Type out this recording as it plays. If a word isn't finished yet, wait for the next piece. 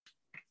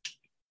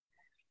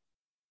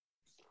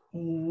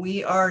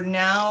We are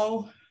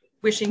now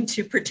wishing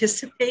to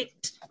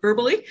participate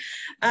verbally.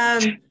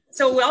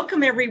 So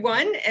welcome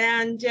everyone,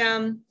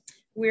 and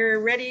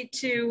we're ready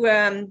to,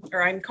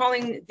 I'm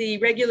calling the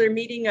regular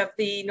meeting of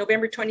the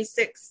November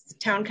 26th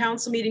Town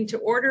Council meeting to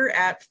order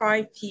at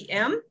 5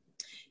 p.m.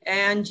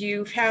 And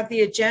you have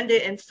the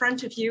agenda in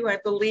front of you, I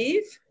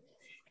believe.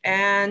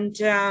 And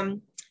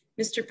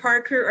Mr.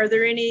 Parker, are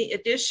there any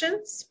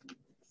additions?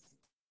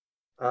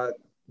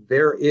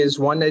 There is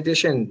one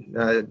addition,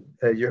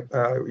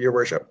 Your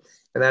Worship,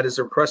 and that is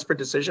a request for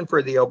decision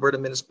for the Alberta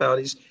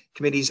Municipalities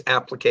Committee's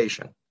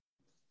application.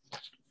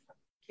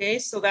 Okay,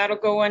 so that'll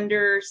go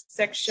under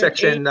section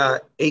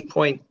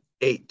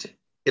 8.8.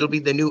 It'll be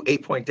the new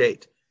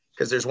 8.8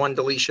 because there's one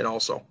deletion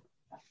also.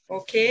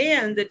 Okay,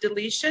 and the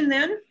deletion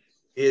then?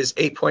 Is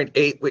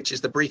 8.8, which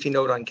is the briefing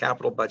note on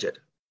capital budget.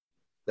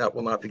 That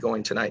will not be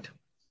going tonight.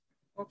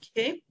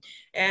 Okay,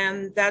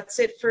 and that's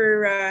it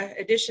for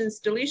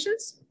additions,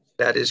 deletions?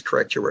 That is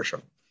correct, Your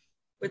Worship.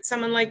 Would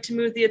someone like to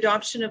move the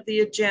adoption of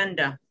the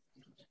agenda?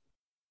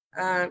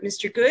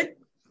 Mr. Good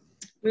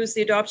moves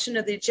the adoption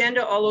of the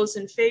agenda. All those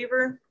in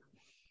favor?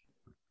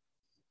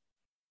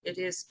 It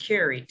is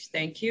carried.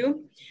 Thank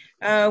you.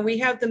 We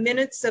have the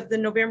minutes of the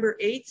November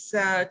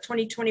 8th,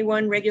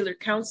 2021 regular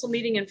council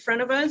meeting in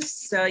front of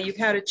us. You've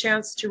had a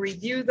chance to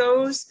review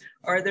those.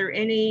 Are there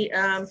any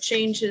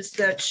changes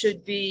that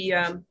should be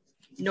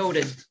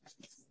noted?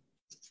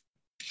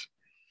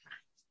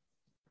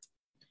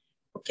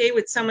 Okay,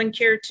 would someone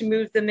care to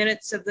move the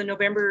minutes of the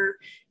November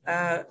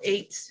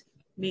 8th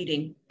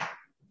meeting?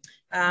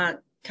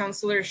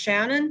 Councillor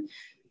Shannon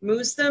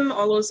moves them.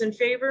 All those in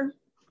favor?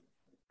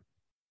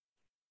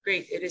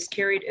 Great, it is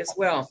carried as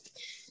well.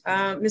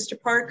 Mr.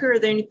 Parker, are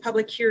there any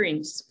public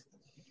hearings?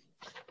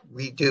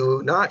 We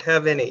do not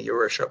have any, Your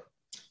Worship.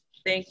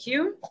 Thank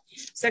you.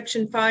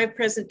 Section 5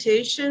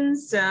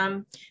 presentations.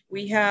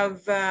 We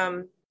have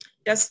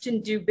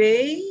Dustin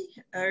Dubé,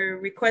 a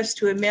request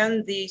to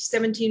amend the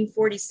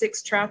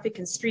 1746 Traffic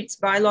and Streets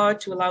bylaw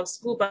to allow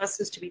school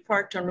buses to be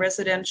parked on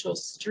residential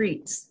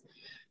streets.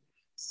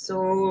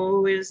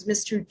 So is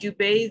Mr.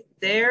 Dubé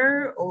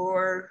there,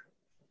 or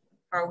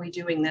are we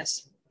doing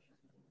this?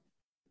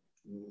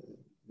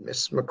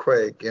 Ms.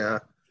 McQuaig, yeah.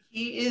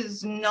 He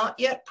is not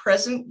yet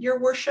present, Your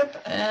Worship,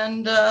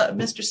 and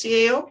Mr.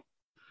 CAO.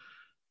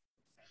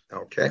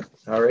 Okay,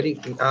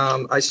 alrighty.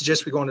 I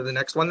suggest we go on to the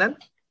next one then.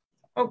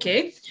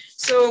 Okay,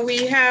 so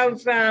we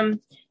have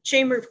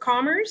Chamber of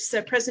Commerce,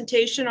 a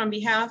presentation on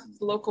behalf of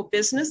the local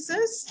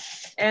businesses.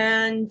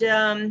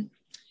 And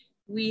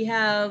we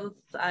have,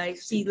 I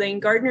see Lane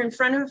Gardner in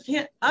front of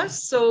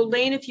us. So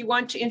Lane, if you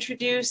want to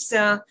introduce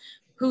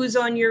who's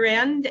on your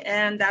end,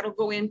 and that'll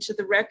go into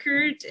the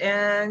record,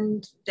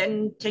 and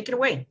then take it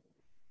away.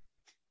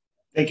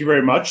 Thank you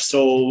very much.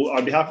 So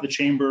on behalf of the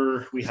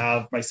Chamber, we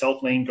have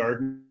myself, Lane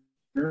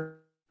Gardner,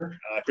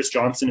 Chris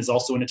Johnson is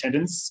also in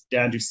attendance,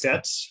 Dan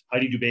Doucette,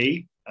 Heidi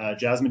Dubé,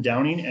 Jasmine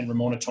Downing, and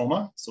Ramona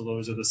Toma. So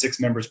those are the 6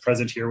 members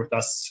present here with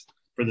us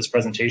for this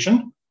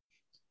presentation.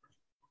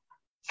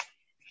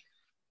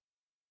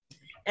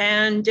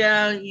 And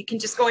you can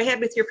just go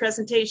ahead with your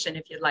presentation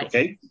if you'd like.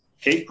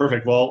 Okay,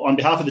 perfect. Well, on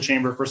behalf of the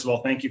Chamber, first of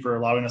all, thank you for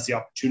allowing us the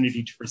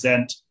opportunity to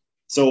present.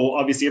 So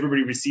obviously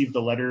everybody received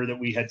the letter that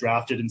we had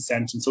drafted and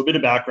sent. And so a bit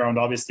of background,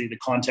 obviously the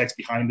context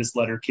behind this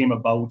letter came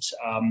about.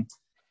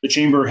 The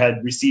Chamber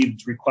had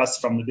received requests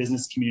from the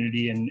business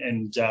community,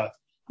 and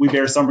we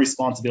bear some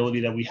responsibility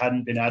that we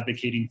hadn't been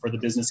advocating for the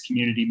business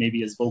community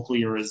maybe as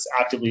vocally or as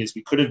actively as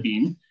we could have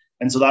been.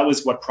 And so that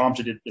was what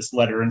prompted this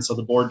letter. And so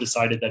the board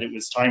decided that it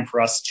was time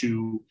for us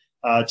to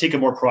take a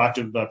more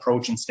proactive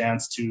approach and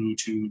stance to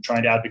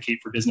trying to advocate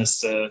for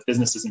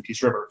businesses in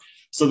Peace River.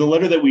 So the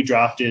letter that we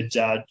drafted,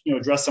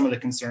 addressed some of the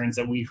concerns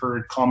that we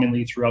heard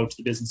commonly throughout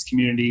the business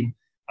community.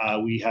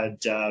 We had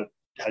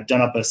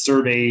done up a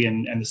survey,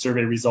 and the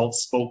survey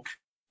results spoke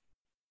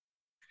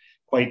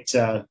quite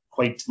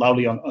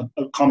loudly on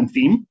a common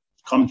theme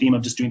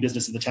of just doing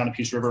business in the town of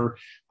Peace River.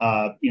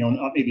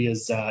 Not maybe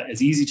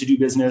as easy to do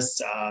business,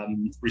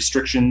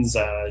 restrictions,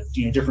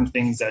 different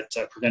things that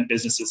prevent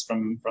businesses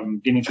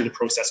from getting through the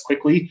process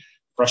quickly,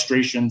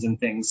 frustrations and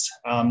things.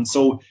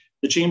 So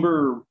the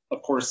Chamber,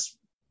 of course,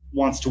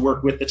 wants to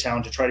work with the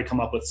town to try to come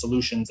up with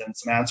solutions and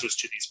some answers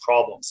to these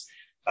problems.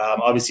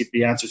 Obviously, if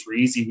the answers were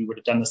easy, we would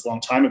have done this a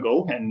long time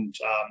ago, and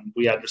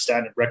we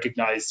understand and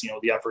recognize,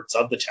 the efforts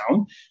of the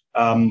town.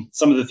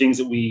 Some of the things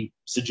that we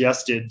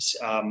suggested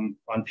on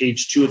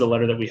page 2 of the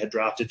letter that we had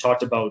drafted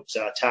talked about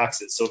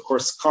taxes. So, of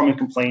course, common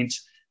complaint,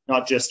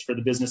 not just for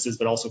the businesses,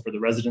 but also for the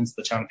residents of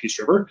the town of Peace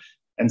River.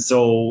 And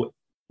so,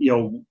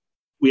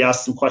 we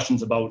asked some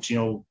questions about,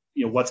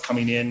 what's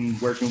coming in,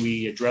 where can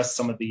we address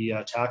some of the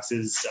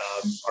taxes,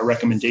 our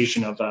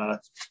recommendation of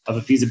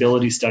a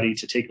feasibility study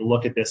to take a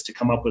look at this, to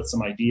come up with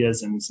some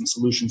ideas and some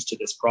solutions to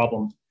this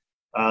problem.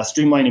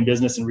 Streamlining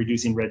business and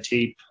reducing red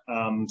tape.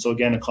 So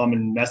again, a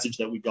common message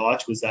that we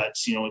got was that,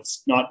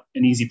 it's not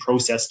an easy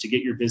process to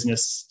get your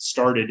business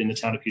started in the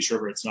town of Peace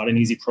River. It's not an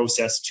easy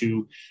process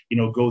to,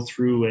 go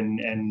through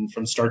and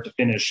from start to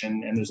finish.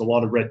 And there's a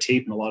lot of red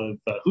tape and a lot of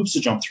hoops to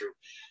jump through.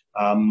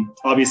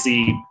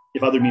 Obviously,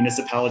 if other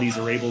municipalities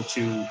are able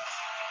to,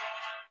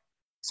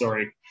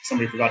 sorry,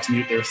 somebody forgot to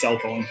mute their cell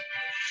phone.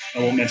 I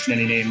won't mention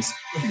any names.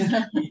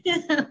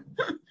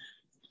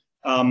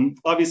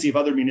 Obviously, if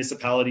other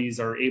municipalities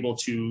are able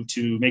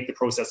to make the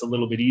process a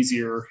little bit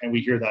easier, and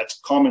we hear that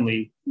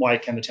commonly, why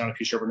can the town of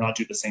Peace River not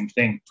do the same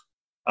thing?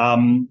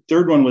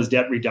 Third one was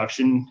debt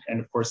reduction. And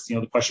of course,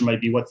 the question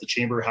might be, what's the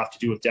chamber have to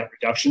do with debt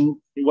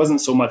reduction? It wasn't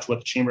so much what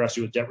the chamber has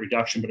to do with debt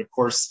reduction, but of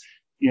course,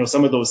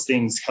 some of those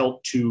things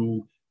help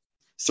to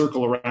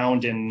circle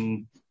around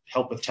and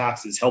help with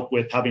taxes, help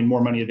with having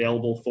more money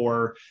available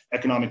for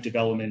economic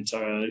development,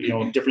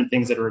 different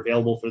things that are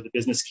available for the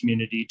business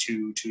community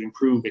to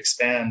improve,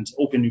 expand,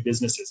 open new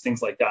businesses,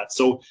 things like that.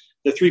 So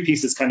the three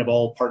pieces kind of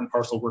all part and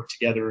parcel work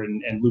together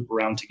and loop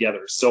around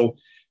together. So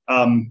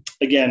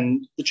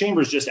again, the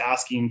chamber is just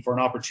asking for an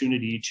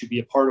opportunity to be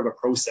a part of a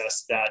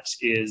process that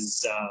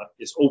is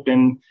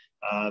open,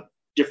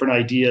 different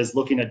ideas,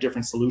 looking at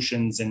different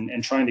solutions,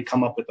 and trying to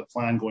come up with a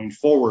plan going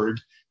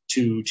forward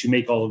to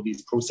make all of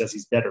these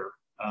processes better.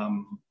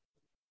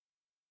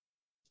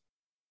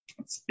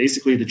 That's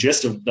basically the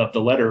gist of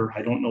the letter.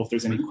 I don't know if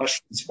there's any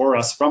questions for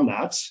us from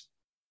that.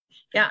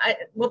 Yeah,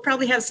 we'll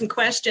probably have some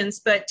questions,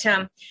 but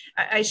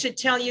I should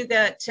tell you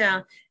that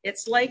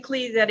it's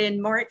likely that in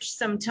March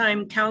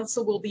sometime,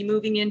 council will be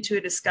moving into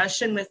a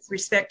discussion with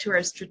respect to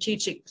our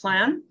strategic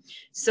plan.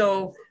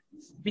 So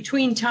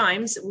between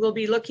times, we'll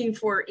be looking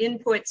for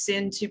inputs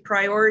into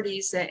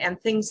priorities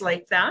and things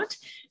like that.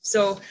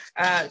 So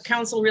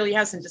council really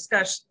hasn't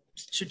discussed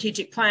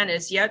strategic plan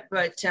as yet,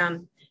 but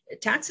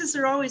taxes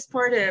are always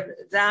part of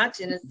that,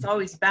 and it's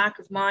always back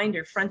of mind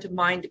or front of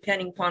mind,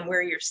 depending upon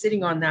where you're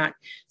sitting on that.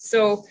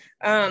 So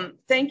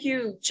thank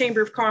you,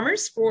 Chamber of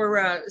Commerce,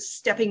 for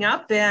stepping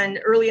up, and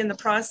early in the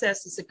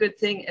process is a good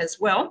thing as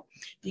well,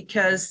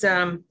 because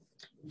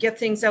get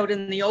things out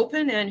in the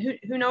open, and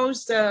who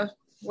knows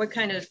what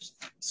kind of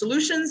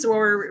solutions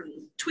or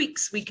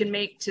tweaks we can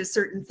make to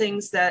certain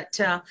things that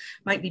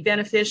might be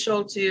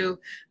beneficial to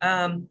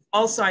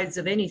all sides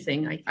of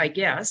anything, I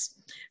guess.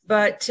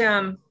 But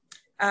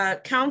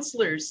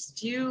councillors,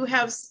 do you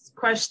have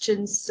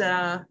questions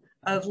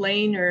of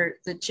Lane or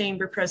the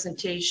chamber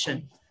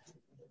presentation?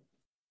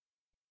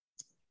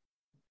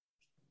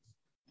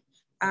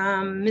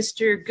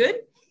 Mr. Good?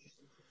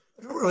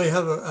 I don't really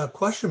have a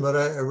question, but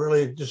I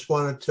really just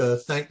wanted to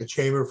thank the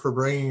chamber for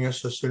bringing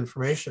us this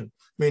information.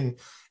 I mean,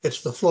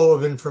 it's the flow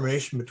of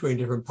information between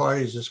different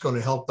parties that's going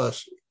to help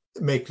us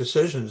make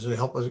decisions and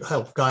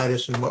help guide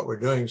us in what we're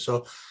doing.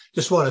 So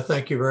just want to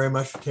thank you very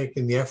much for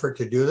taking the effort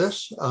to do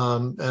this.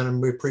 And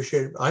we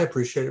appreciate it. I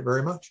appreciate it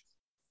very much.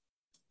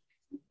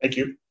 Thank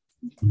you.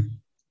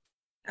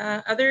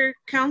 Other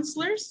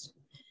councillors?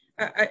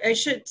 I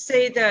should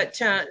say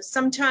that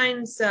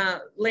sometimes,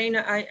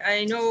 Lena,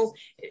 I know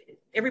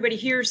everybody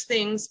hears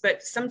things,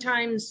 but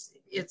sometimes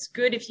it's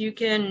good if you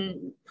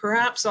can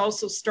perhaps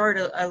also start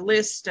a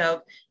list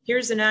of,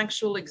 here's an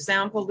actual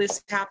example,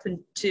 this happened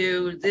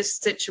to this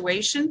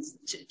situation,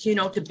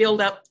 to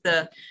build up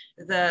the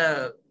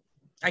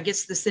I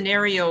guess the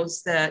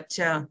scenarios that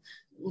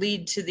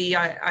lead to the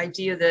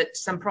idea that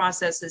some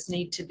processes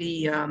need to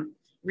be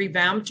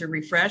revamped or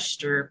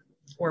refreshed or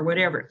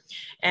whatever.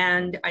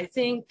 And I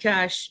think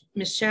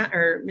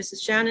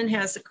Mrs. Shannon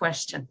has a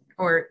question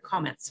or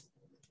comments.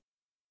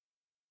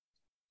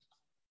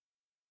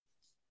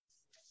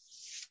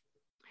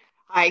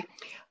 Hi,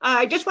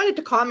 I just wanted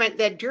to comment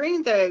that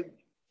during the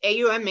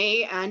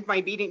AUMA and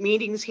my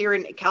meetings here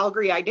in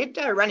Calgary, I did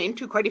run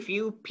into quite a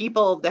few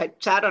people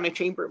that sat on a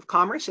Chamber of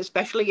Commerce,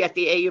 especially at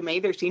the AUMA.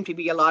 There seemed to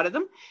be a lot of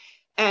them.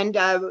 And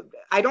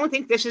I don't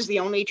think this is the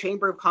only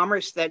Chamber of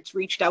Commerce that's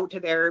reached out to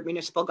their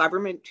municipal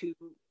government to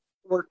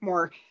work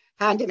more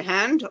hand in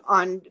hand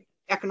on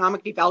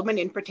economic development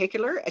in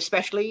particular,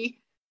 especially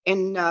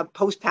in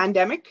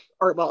post-pandemic,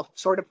 or well,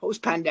 sort of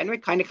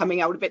post-pandemic, kind of coming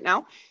out of it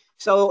now.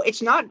 So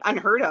it's not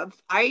unheard of.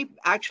 I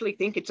actually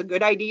think it's a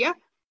good idea.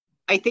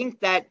 I think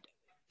that,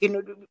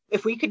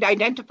 if we could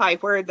identify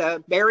where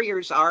the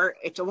barriers are,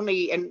 it's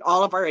only in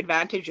all of our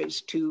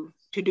advantages to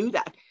do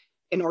that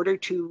in order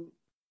to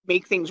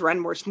make things run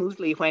more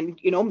smoothly. When,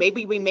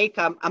 maybe we make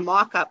a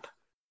mock-up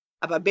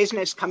of a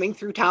business coming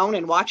through town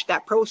and watch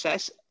that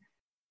process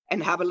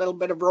and have a little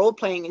bit of role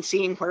playing and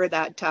seeing where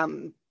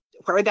the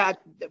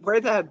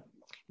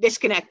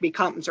disconnect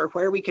becomes, or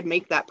where we could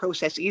make that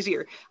process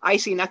easier. I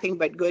see nothing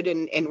but good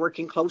in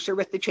working closer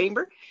with the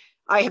chamber.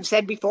 I have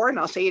said before, and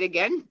I'll say it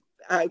again,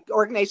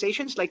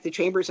 organizations like the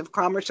Chambers of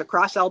Commerce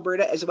across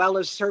Alberta, as well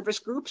as service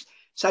groups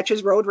such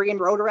as Rotary and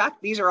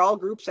Rotaract, these are all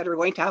groups that are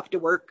going to have to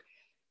work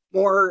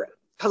more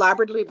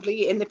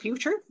collaboratively in the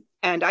future.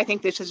 And I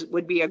think this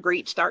would be a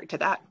great start to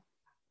that.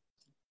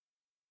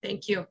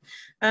 Thank you.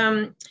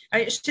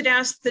 I should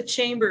ask the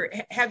chamber,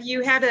 have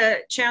you had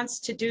a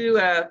chance to do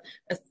a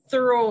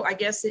thorough, I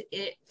guess,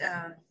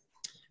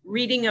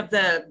 reading of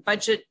the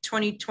Budget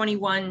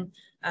 2021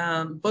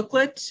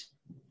 booklet?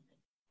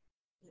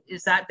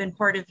 Has that been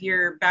part of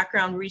your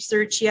background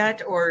research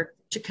yet, or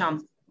to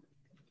come?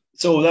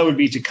 So that would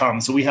be to come.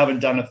 So we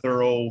haven't done a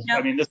thorough, Yep.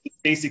 I mean, this is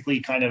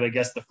basically kind of, I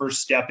guess, the first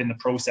step in the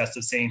process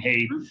of saying,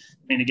 hey,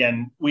 I mean,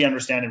 again, we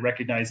understand and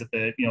recognize that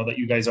that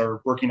you guys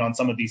are working on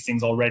some of these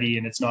things already,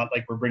 and it's not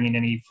like we're bringing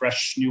any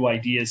fresh new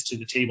ideas to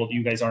the table that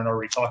you guys aren't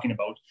already talking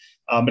about.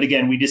 But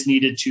again, we just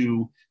needed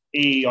to,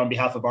 on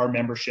behalf of our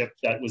membership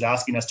that was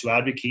asking us to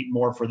advocate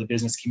more for the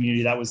business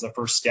community, that was the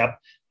first step.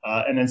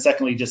 And then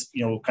secondly, just,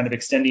 kind of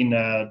extending,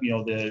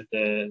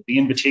 the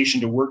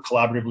invitation to work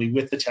collaboratively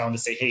with the town to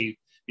say, hey,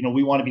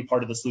 we want to be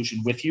part of the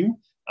solution with you,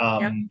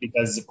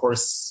 because of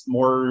course,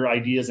 more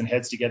ideas and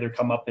heads together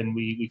come up, and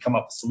we come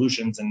up with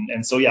solutions.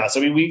 And so, yeah,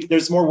 so I mean,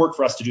 there's more work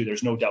for us to do.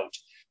 There's no doubt.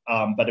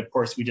 But of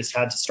course, we just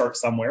had to start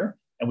somewhere,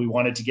 and we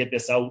wanted to get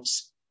this out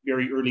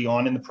very early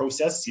on in the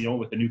process,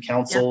 with the new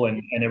council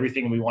and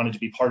everything. And we wanted to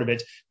be part of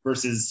it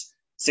versus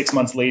 6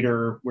 months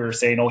later, we're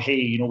saying, oh,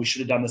 hey, we should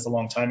have done this a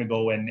long time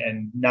ago.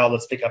 And now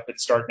let's pick up and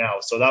start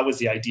now. So that was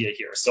the idea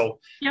here. So,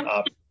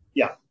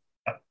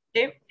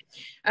 Okay.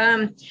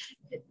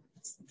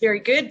 Very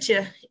good.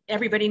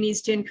 Everybody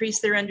needs to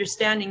increase their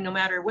understanding no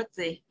matter what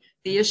the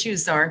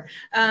issues are.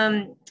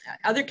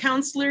 Other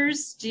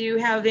councillors, do you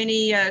have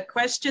any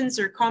questions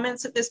or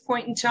comments at this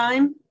point in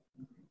time?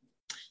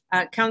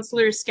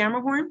 Councillor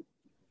Scammahorn?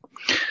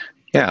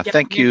 Yeah,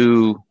 thank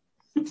you.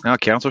 No,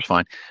 Councillor's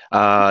fine.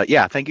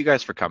 Thank you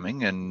guys for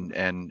coming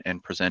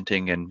and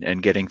presenting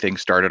and getting things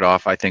started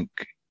off. I think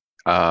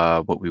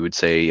what we would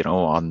say,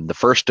 on the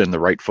first and the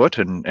right foot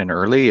and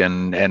early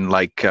and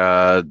like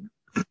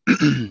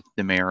the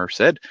mayor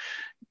said,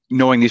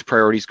 knowing these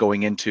priorities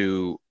going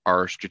into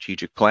our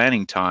strategic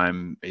planning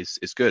time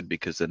is good,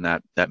 because then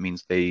that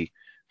means they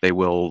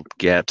will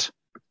get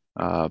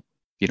a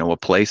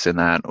place in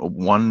that.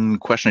 One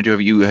question I do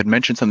have, you had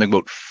mentioned something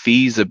about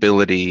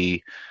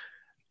feasibility,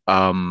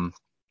 a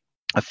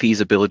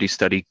feasibility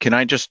study.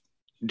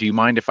 Do you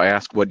mind if I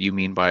ask what you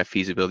mean by a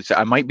feasibility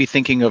study? I might be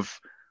thinking of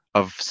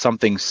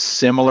something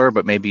similar,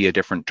 but maybe a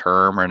different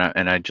term,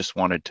 and I just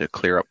wanted to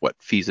clear up what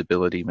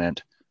feasibility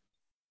meant.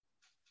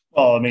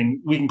 Well, I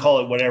mean, we can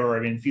call it whatever. I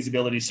mean,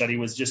 feasibility study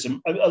was just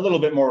a little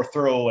bit more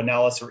thorough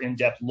analysis or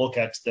in-depth look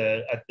at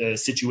the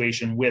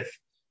situation with,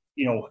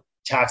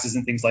 taxes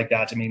and things like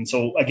that. I mean,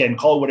 so again,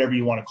 call it whatever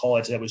you want to call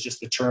it. That was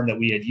just the term that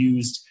we had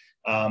used.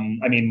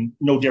 I mean,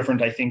 no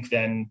different, I think,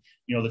 than,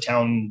 the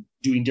town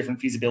doing different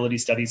feasibility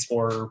studies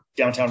for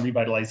downtown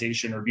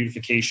revitalization or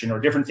beautification or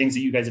different things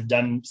that you guys have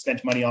done,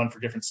 spent money on for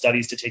different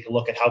studies to take a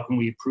look at how can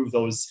we improve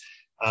those,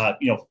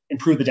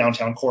 improve the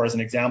downtown core as an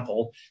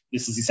example.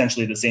 This is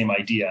essentially the same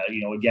idea.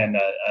 Again,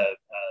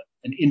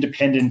 an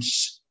independent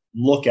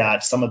look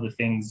at some of the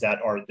things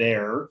that are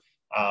there.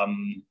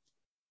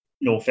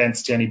 No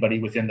offense to anybody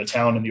within the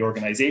town and the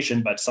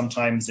organization, but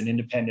sometimes an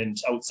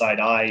independent outside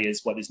eye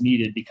is what is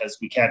needed, because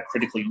we can't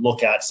critically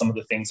look at some of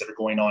the things that are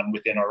going on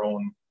within our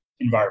own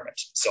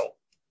environment. So.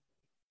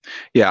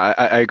 Yeah,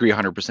 I agree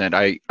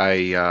 100%.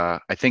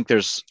 I think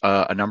there's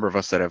a number of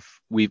us that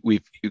we've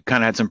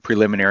kind of had some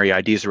preliminary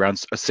ideas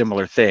around a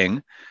similar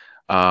thing.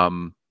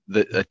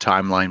 The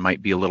timeline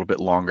might be a little bit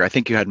longer. I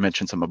think you had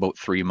mentioned something about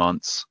 3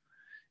 months,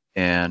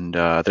 and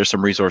there's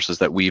some resources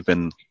that we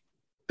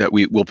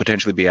will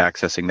potentially be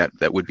accessing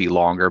that would be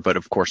longer, but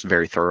of course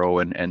very thorough.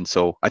 And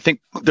so I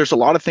think there's a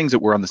lot of things that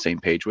we're on the same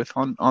page with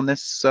on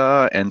this.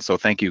 And so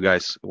thank you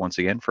guys once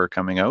again for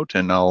coming out,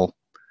 and I'll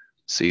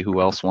see who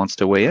else wants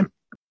to weigh in.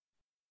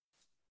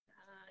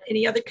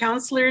 Any other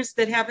councillors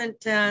that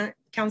haven't,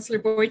 Councillor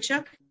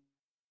Boychuk?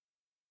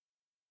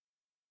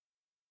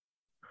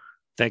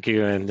 Thank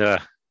you. And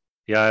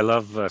I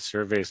love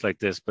surveys like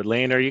this, but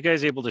Lane, are you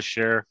guys able to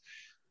share,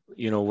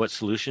 what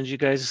solutions you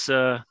guys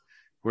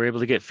were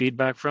able to get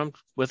feedback from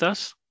with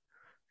us?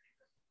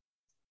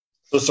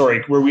 So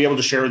sorry, were we able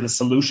to share the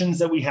solutions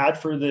that we had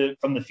from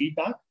the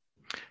feedback?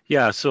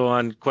 Yeah, so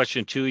on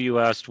question 2, you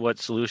asked what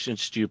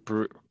solutions do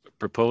you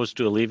propose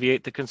to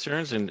alleviate the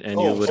concerns, and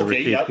you would have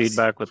received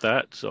feedback with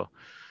that.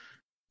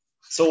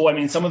 So I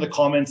mean, some of the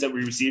comments that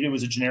we received, it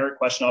was a generic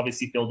question,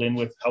 obviously filled in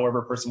with however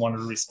a person wanted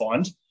to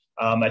respond.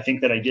 I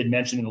think that I did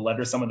mention in the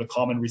letter some of the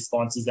common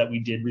responses that we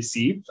did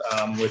receive,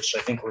 which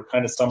I think were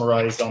kind of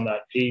summarized on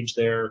that page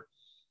there.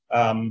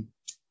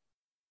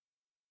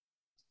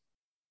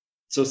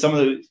 So some of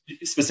the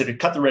specific: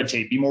 cut the red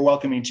tape, be more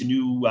welcoming to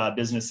new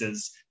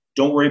businesses.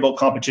 Don't worry about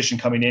competition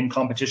coming in.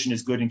 Competition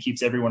is good and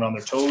keeps everyone on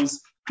their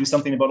toes. Do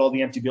something about all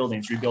the empty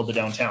buildings, rebuild the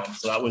downtown.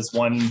 So that was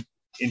one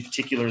in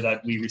particular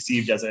that we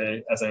received as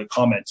a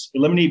comment.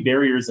 Eliminate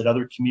barriers that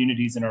other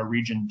communities in our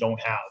region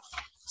don't have.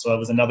 So that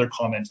was another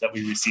comment that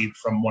we received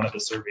from one of the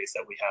surveys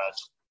that we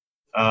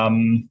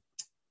had.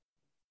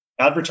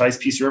 Advertise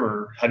Peace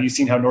River. Have you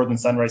seen how Northern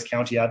Sunrise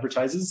County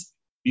advertises?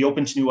 Be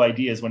open to new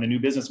ideas. When a new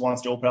business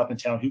wants to open up in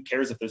town, who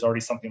cares if there's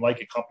already something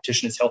like it?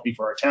 Competition is healthy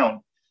for our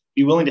town.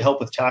 Be willing to help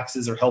with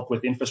taxes or help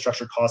with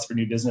infrastructure costs for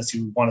new business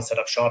who want to set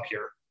up shop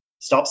here.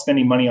 Stop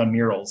spending money on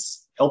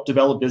murals. Help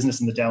develop business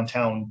in the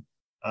downtown.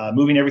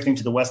 Moving everything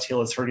to the West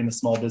Hill is hurting the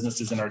small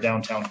businesses in our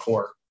downtown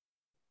core.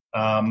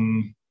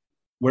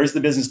 Where's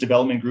the business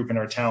development group in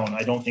our town?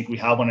 I don't think we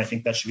have one. I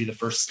think that should be the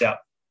first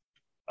step.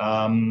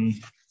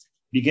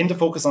 Begin to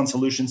focus on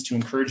solutions to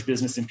encourage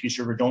business in Peace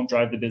River. Don't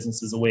drive the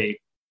businesses away.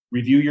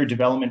 Review your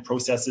development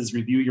processes,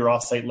 review your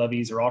offsite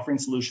levies, or offering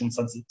solutions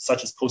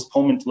such as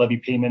postponement levy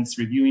payments,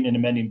 reviewing and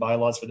amending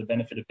bylaws for the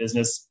benefit of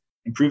business,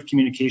 improve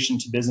communication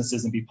to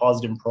businesses, and be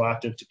positive and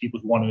proactive to people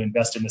who want to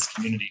invest in this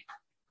community.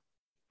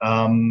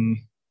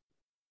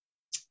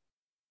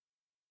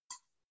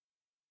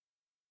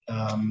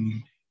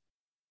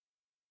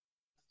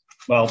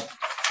 Well,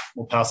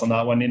 we'll pass on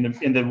that one.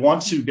 In the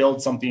want to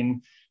build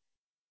something,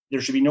 there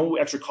should be no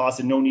extra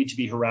cost and no need to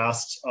be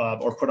harassed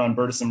or put on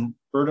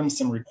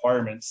burdensome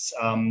requirements.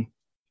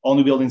 All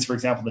new buildings, for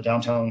example, in the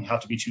downtown have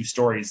to be 2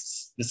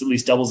 stories. This at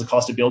least doubles the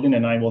cost of building,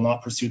 and I will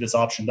not pursue this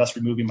option, thus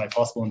removing my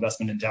possible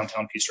investment in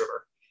downtown Peace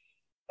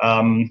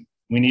River.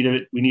 We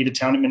need a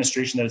town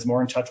administration that is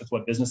more in touch with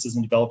what businesses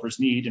and developers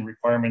need and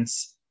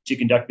requirements to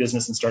conduct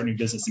business and start new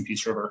business in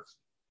Peace River.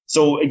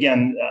 So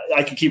again,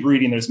 I could keep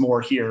reading, there's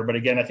more here, but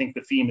again, I think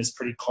the theme is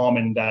pretty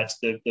common that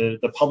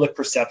the public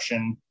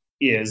perception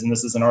is, and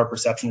this isn't our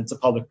perception, it's a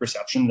public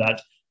perception,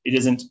 that it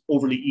isn't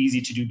overly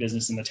easy to do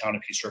business in the town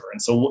of Peace River.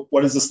 And so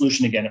what is the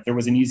solution? Again, if there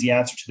was an easy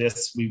answer to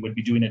this, we would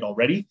be doing it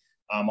already.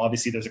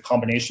 Obviously, there's a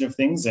combination of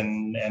things,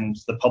 and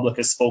the public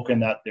has spoken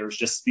that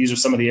these are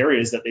some of the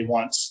areas that they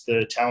want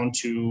the town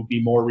to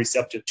be more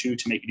receptive to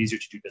make it easier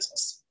to do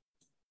business.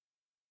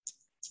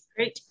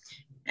 Great.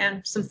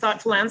 And some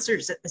thoughtful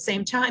answers at the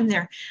same time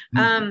there.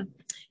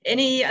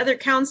 Any other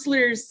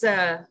councillors,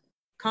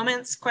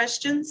 comments,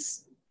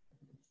 questions?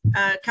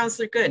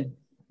 Councillor Good.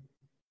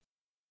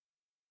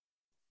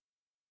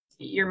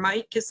 Your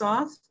mic is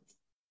off.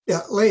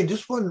 Yeah, Lane,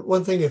 just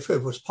one thing, if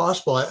it was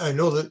possible. I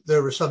know that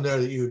there were some there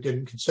that you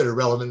didn't consider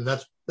relevant,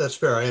 and that's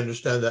fair. I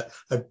understand that.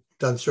 I've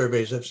done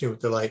surveys. I've seen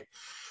what they're like.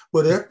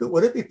 Would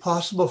it be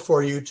possible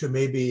for you to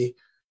maybe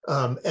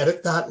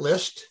edit that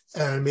list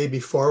and maybe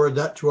forward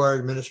that to our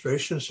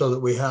administration so that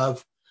we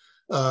have,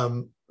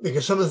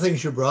 because some of the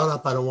things you brought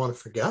up, I don't want to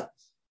forget.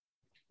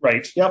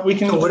 Right. Yeah, we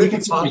can. So would it be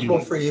possible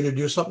for you to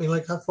do something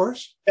like that for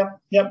us?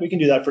 Yeah, we can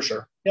do that for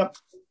sure. Yep.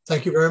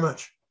 Thank you very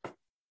much.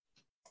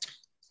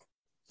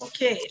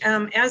 Okay,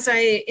 as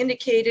I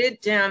indicated,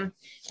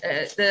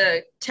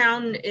 the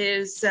town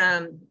is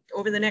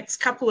over the next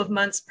couple of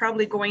months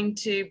probably going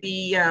to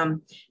be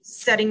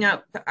setting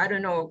up, I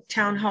don't know,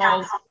 town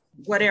halls,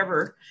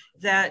 whatever,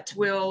 that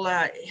will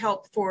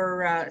help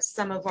for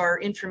some of our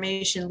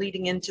information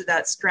leading into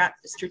that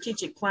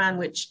strategic plan,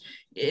 which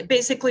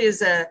basically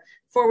is a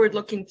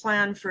forward-looking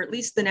plan for at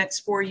least the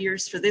next 4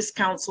 years for this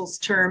council's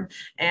term,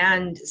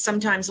 and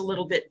sometimes a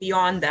little bit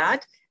beyond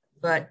that,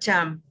 but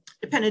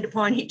dependent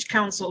upon each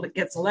council that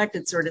gets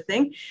elected, sort of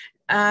thing.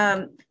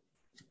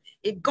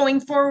 Going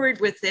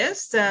forward with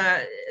this,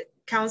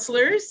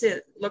 councillors,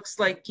 it looks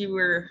like you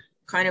were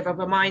kind of a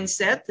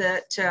mindset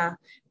that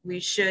we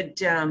should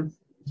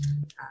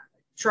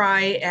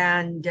try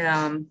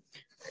and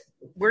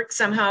work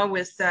somehow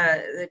with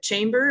the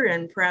chamber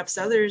and perhaps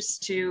others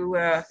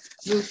to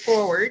move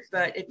forward,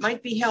 but it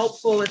might be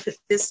helpful if at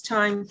this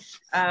time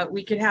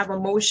we could have a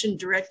motion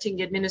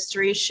directing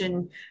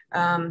administration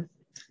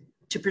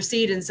to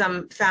proceed in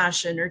some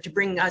fashion, or to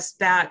bring us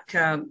back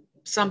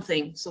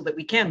something so that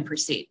we can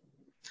proceed.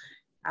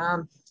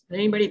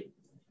 Anybody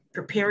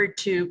prepared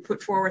to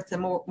put forth the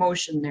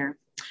motion there?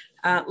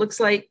 Looks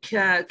like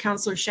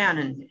Councillor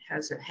Shannon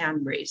has a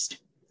hand raised.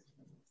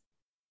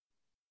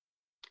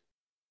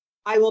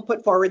 I will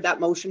put forward that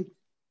motion.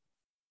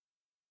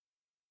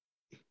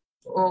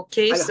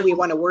 Okay. I don't know how you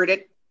want to word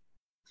it.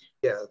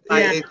 Yeah.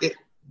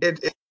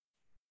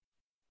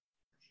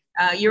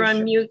 You're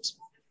on mute.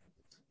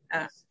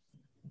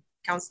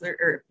 Councillor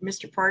or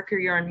Mr. Parker,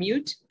 you're on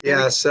mute.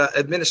 Yes,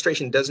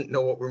 administration doesn't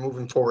know what we're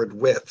moving forward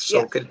with.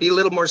 So could it be a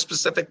little more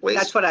specific, please?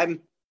 That's what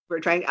we're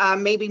trying.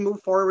 Maybe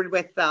move forward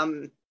with.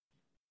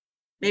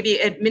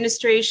 Maybe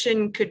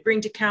administration could bring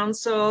to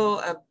council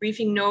a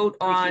briefing note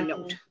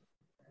on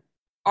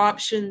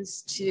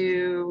options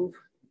to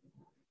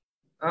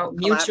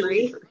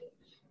mutually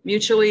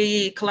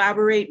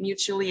collaborate,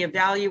 mutually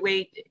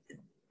evaluate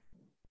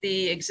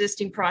the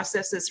existing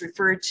processes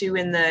referred to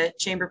in the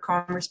Chamber of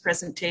Commerce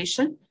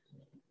presentation.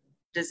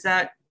 Does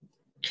that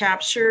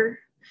capture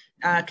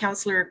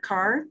Councillor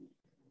Carr?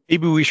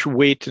 Maybe we should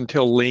wait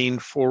until Lane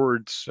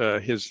forwards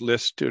his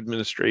list to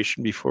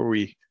administration before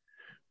we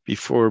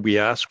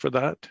ask for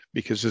that,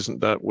 because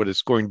isn't that what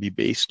it's going to be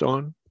based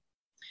on?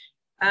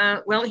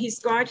 Well, he's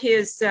got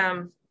his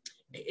the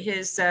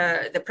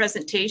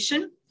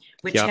presentation,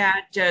 which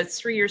had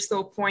 3 or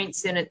so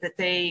points in it that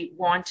they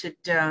wanted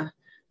to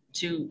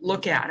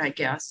look at, I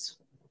guess.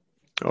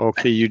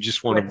 Okay, you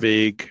just want a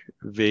vague.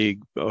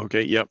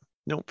 Okay, yep.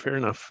 No, fair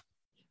enough.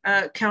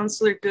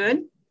 Councillor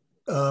Good?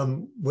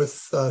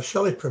 With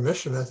Shelley's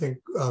permission, I think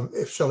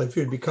if Shelley, if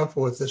you'd be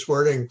comfortable with this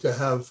wording, to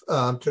have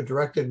to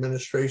direct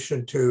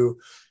administration to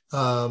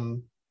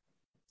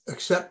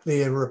accept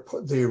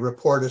the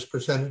report as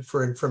presented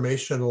for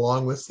information,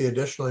 along with the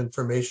additional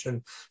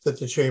information that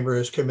the Chamber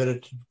is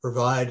committed to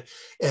provide,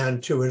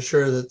 and to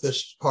ensure that this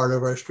is part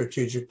of our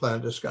strategic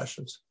plan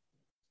discussions.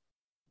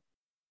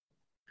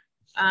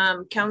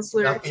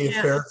 Councillor.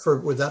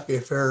 Would that be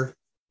a fair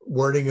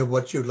wording of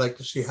what you'd like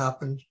to see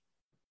happen,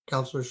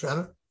 Councillor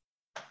Shannon?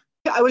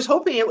 I was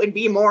hoping it would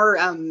be more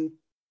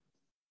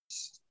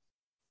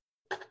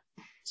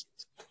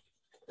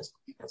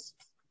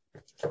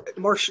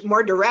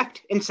more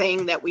direct in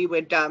saying that we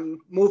would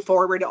move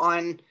forward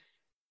on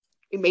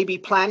maybe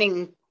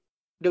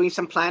doing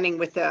some planning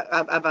with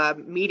of a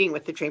meeting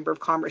with the Chamber of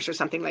Commerce or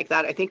something like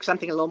that. I think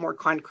something a little more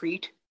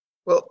concrete.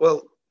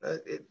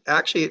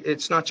 Actually,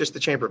 it's not just the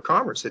Chamber of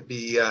Commerce. It'd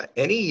be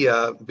any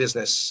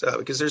business,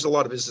 because there's a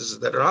lot of businesses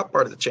that are not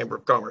part of the Chamber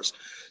of Commerce.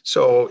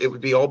 So it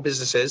would be all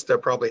businesses that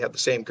probably have the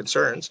same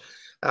concerns.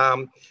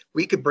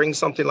 We could bring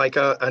something like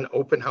an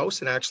open house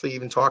and actually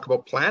even talk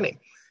about planning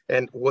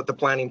and what the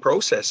planning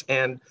process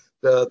and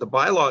the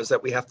bylaws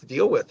that we have to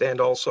deal with, and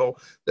also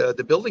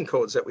the building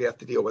codes that we have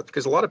to deal with,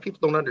 because a lot of people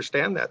don't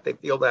understand that. They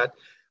feel that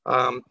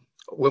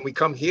when we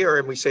come here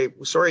and we say,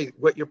 sorry,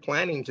 what you're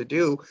planning to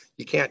do,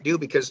 you can't do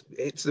because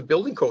it's the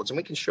building codes, and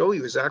we can show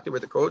you exactly where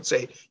the codes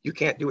say you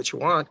can't do what you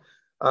want.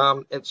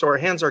 And so our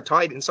hands are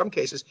tied in some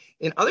cases.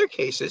 In other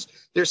cases,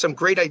 there's some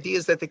great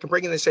ideas that they can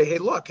bring in and say, hey,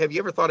 look, have you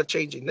ever thought of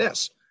changing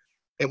this?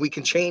 And we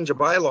can change a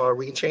bylaw, or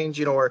we can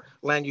change, our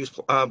land use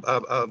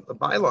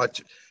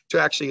bylaw to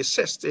actually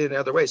assist in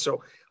other ways.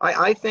 So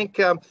I think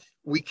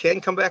we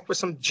can come back with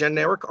some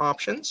generic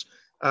options,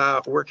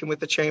 working with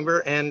the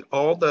Chamber and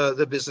all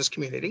the business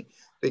community,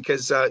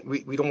 because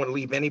we don't want to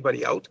leave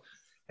anybody out.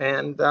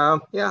 And I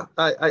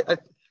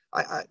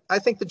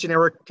think the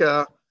generic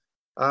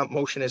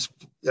motion is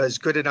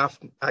good enough.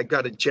 I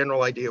got a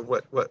general idea of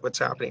what's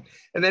happening.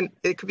 And then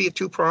it could be a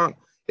two-prong.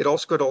 It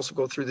also could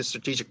go through the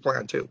strategic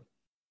plan too.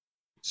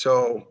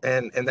 So,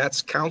 and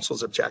that's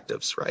council's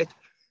objectives, right?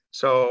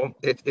 So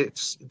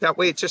it's that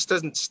way. It just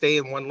doesn't stay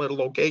in one little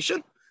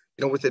location.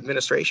 With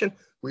administration,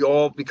 we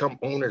all become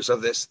owners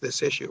of this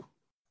issue,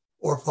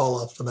 or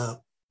fall off the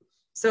map.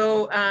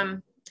 So,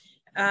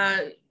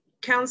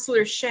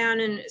 Councillor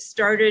Shannon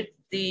started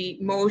the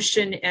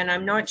motion, and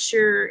I'm not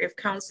sure if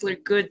Councillor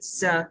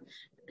Goods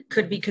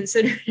could be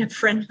considered a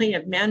friendly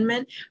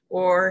amendment,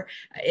 or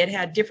it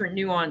had different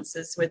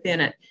nuances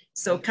within it.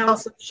 So,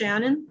 Councillor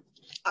Shannon.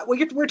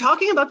 We're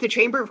talking about the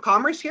Chamber of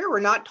Commerce here.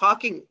 We're not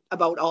talking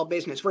about all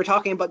business. We're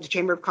talking about the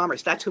Chamber of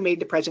Commerce. That's who made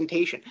the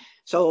presentation.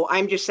 So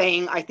I'm just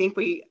saying, I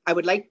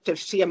would like to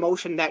see a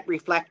motion that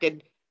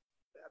reflected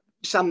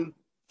some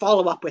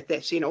follow-up with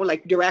this,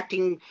 like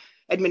directing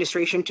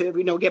administration to,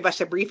 give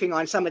us a briefing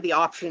on some of the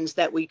options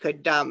that we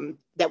could,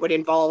 that would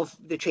involve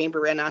the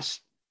Chamber and us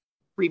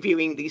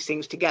reviewing these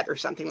things together,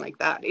 something like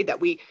that. That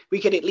we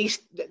could at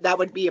least, that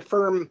would be a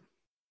firm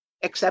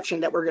exception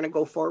that we're going to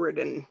go forward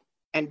and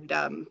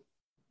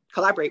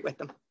collaborate with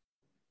them.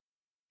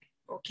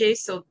 Okay,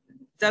 so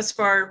thus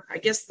far, I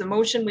guess the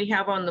motion we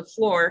have on the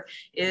floor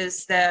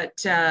is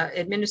that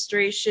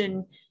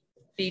administration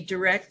be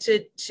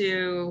directed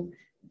to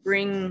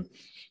bring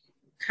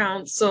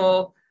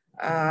council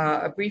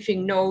a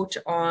briefing note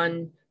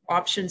on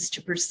options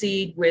to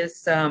proceed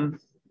with the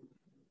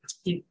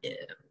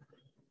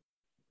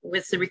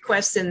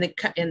requests in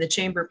the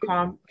Chamber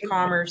of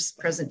Commerce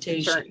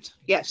presentation.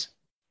 Yes.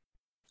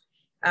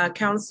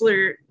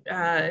 Councillor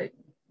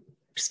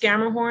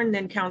Scammahorn,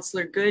 then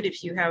Councillor Good,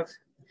 if you have,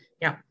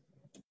 yeah.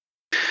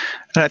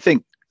 And I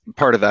think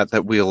part of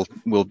that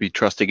we'll be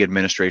trusting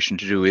administration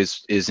to do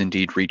is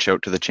indeed reach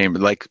out to the Chamber.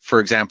 Like, for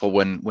example,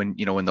 when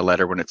in the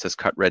letter when it says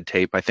cut red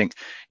tape, I think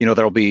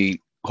that'll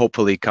be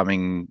hopefully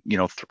coming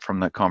from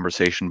that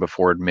conversation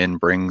before admin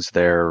brings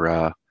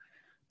their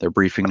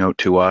briefing note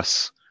to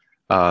us,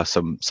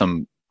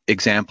 some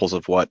examples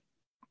of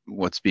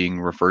what's being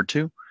referred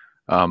to.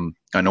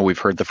 I know we've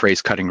heard the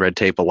phrase cutting red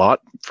tape a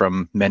lot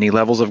from many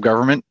levels of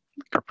government,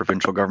 our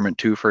provincial government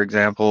too, for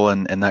example,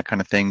 and that kind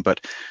of thing.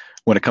 But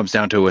when it comes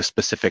down to a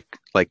specific,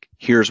 like,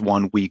 here's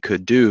one we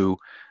could do,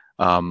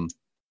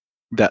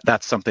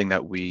 that's something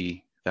that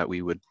we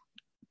would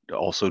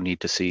also need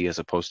to see, as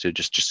opposed to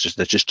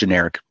just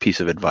generic piece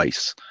of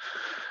advice.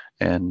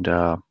 And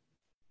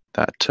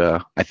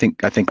that I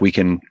think we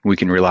can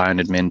rely on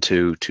admin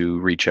to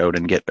reach out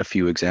and get a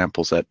few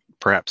examples that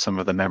perhaps some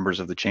of the members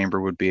of the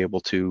Chamber would be able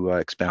to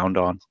expound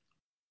on.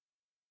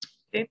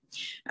 Okay,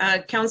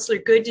 Councillor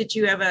Good, did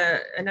you have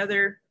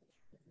another?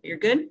 You're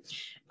good.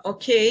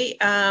 Okay,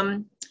 Mrs.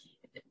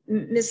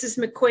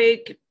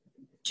 McQuaig,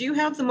 do you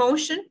have the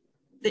motion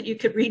that you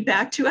could read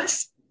back to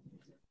us?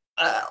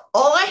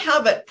 All I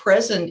have at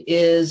present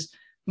is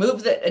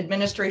move that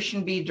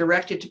administration be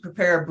directed to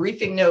prepare a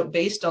briefing note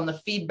based on the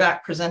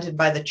feedback presented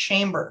by the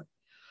Chamber.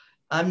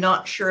 I'm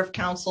not sure if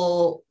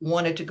council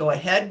wanted to go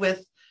ahead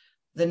with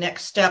the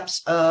next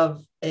steps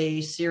of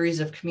a series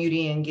of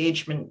community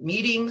engagement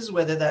meetings,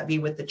 whether that be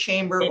with the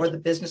Chamber or the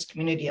business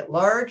community at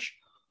large.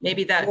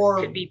 Maybe that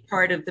could be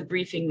part of the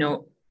briefing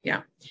note,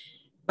 yeah.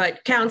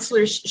 But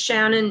Councillor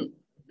Shannon,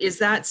 is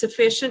that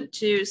sufficient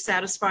to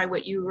satisfy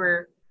what you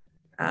were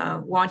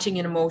wanting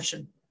in a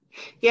motion?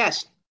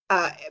 Yes,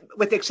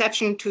 with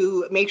exception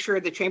to make sure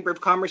the Chamber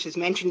of Commerce is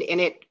mentioned in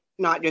it,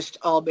 not just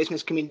all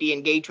business community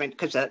engagement,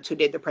 because that's who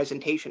did the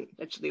presentation.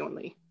 That's the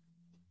only.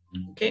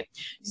 Okay,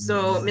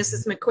 so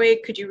Mrs.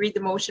 McQuaig, could you read the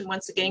motion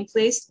once again,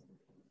 please?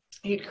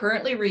 It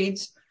currently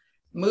reads,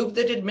 move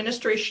that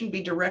administration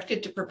be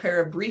directed to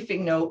prepare a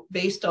briefing note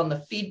based on the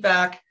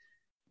feedback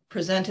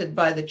presented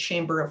by the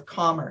Chamber of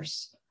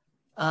Commerce.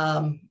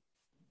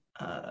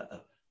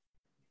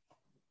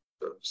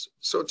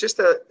 So just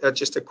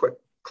a quick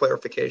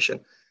clarification.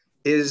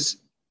 Is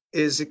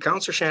it,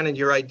 Councillor Shannon,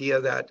 your idea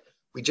that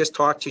we just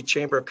talk to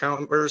Chamber of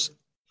Commerce,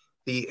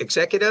 the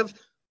executive,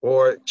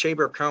 or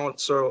Chamber of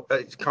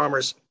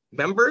Commerce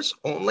members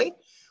only,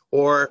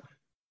 or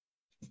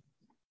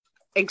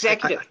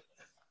executive?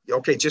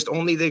 Okay, just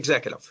only the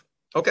executive.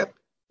 Okay.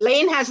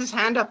 Lane has his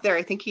hand up there.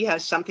 I think he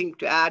has something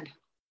to add.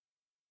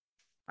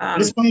 I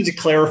just wanted to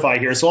clarify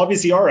here. So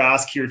obviously our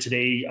ask here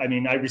today, I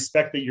mean, I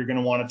respect that you're going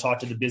to want to talk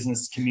to the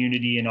business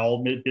community and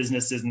all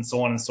businesses and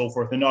so on and so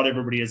forth. And not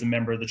everybody is a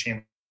member of the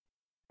Chamber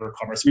of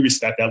Commerce. We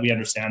respect that. We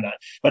understand that.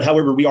 But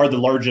however, we are the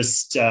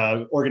largest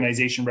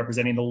organization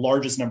representing the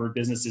largest number of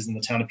businesses in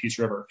the town of Peace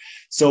River.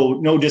 So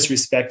no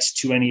disrespect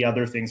to any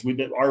other things.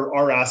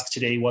 Our ask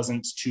today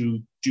wasn't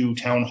to do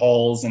town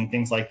halls and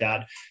things like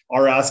that.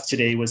 Our ask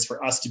today was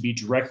for us to be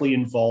directly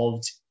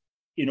involved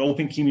in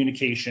open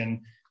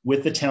communication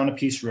with the town of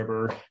Peace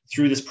River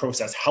through this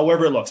process,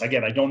 however it looks.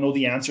 Again, I don't know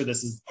the answer.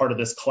 This is part of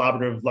this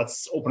collaborative,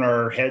 let's open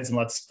our heads and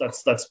let's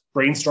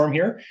brainstorm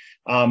here.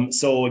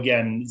 So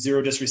again,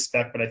 zero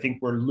disrespect, but I think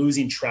we're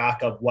losing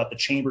track of what the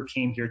chamber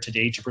came here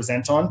today to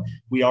present on.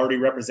 We already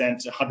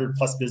represent 100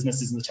 plus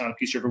businesses in the town of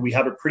Peace River. We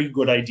have a pretty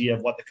good idea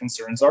of what the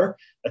concerns are.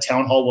 A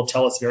town hall will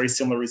tell us very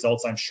similar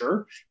results, I'm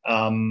sure.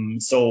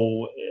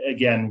 So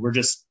again, we're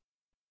just,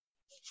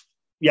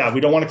 yeah,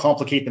 we don't want to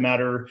complicate the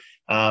matter.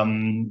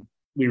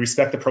 We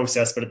respect the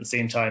process, but at the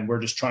same time,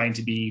 we're just trying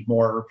to be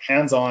more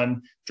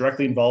hands-on,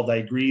 directly involved. I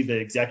agree the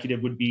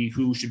executive would be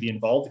who should be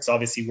involved, because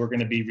obviously we're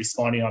going to be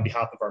responding on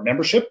behalf of our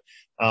membership.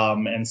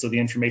 And so the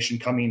information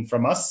coming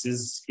from us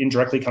is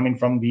indirectly coming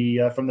from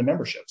the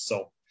membership.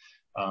 So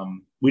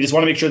we just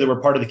want to make sure that we're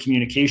part of the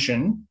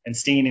communication and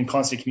staying in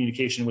constant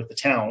communication with the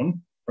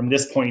town from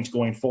this point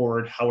going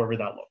forward, however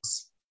that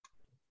looks.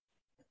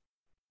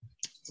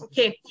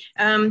 Okay.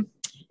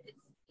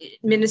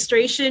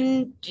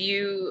 Administration, do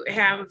you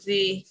have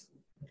the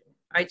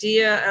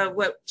idea of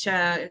what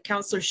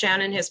Councillor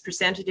Shannon has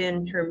presented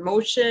in her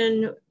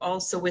motion,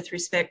 also with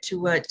respect to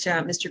what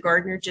Mr.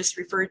 Gardner just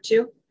referred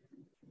to?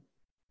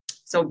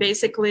 So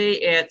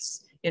basically,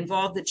 it's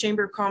involve the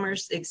Chamber of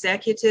Commerce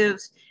executive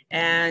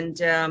and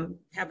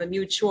have a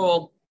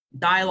mutual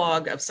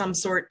dialogue of some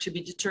sort to be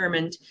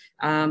determined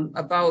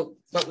about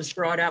what was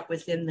brought up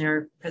within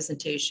their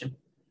presentation.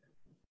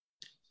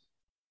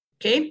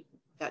 Okay.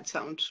 That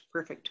sounds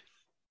perfect.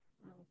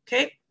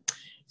 Okay,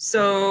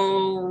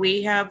 so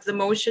we have the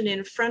motion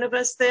in front of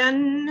us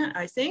then,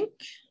 I think.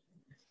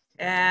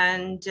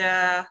 And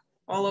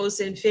all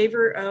those in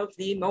favor of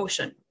the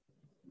motion?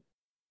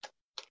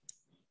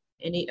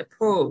 Any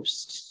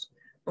opposed?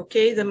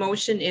 Okay, the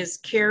motion is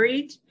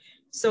carried.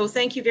 So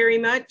thank you very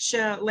much,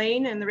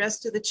 Lane and the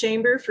rest of the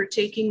chamber, for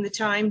taking the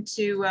time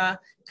to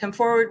come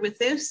forward with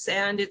this.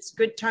 And it's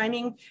good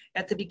timing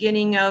at the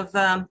beginning of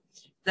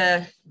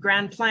the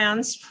grand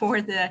plans for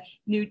the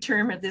new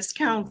term of this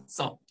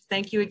council.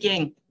 Thank you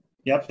again.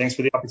 Yep, thanks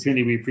for the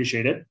opportunity. We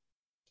appreciate it.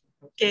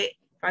 Okay,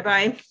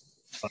 bye-bye.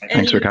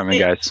 Thanks for coming,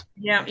 guys.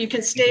 Yeah, you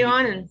can stay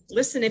on and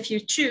listen if you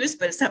choose,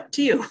 but it's up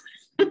to you.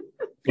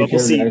 We'll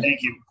see.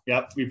 Thank you.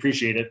 Yep, we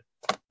appreciate it.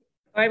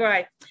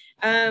 Bye-bye.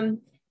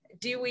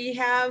 Do we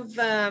have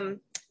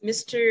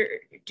Mr.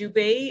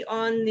 Dubé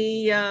on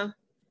the...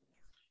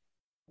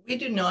 We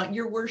do not,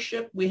 Your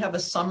Worship. We have a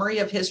summary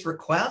of his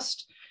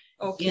request.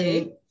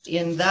 Okay.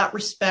 In that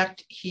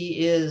respect,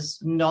 he is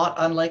not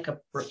unlike a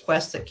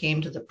request that came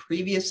to the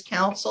previous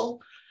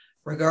council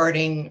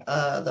regarding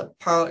the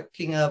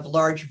parking of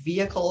large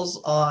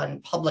vehicles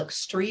on public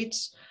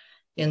streets.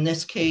 In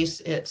this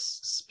case, it's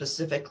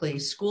specifically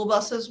school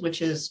buses,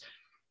 which is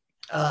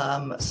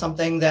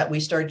something that we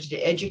started to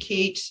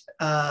educate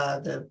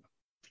the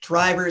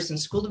drivers and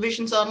school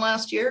divisions on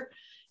last year,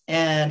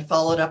 and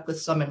followed up with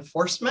some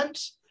enforcement.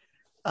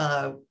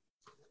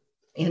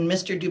 In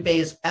Mr.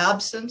 Dubé's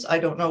absence, I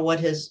don't know what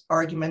his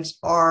arguments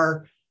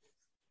are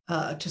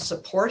to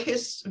support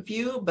his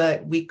view,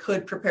 but we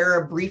could prepare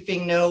a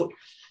briefing note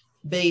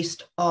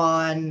based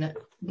on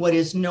what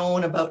is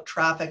known about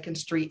traffic and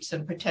streets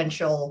and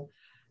potential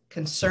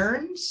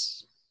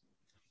concerns,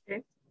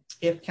 okay,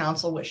 if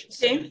council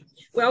wishes. Okay.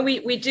 Well,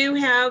 we do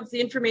have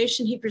the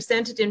information he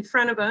presented in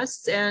front of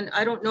us, and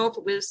I don't know if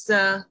it was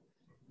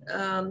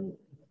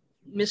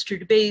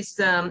Mr. Dubé's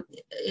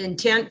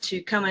intent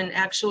to come and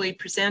actually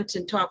present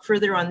and talk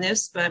further on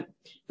this, but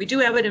we do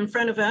have it in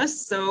front of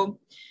us. So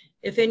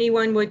if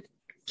anyone would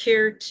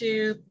care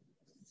to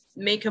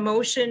make a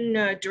motion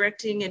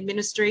directing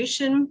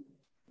administration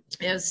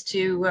as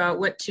to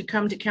what to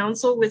come to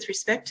council with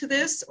respect to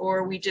this,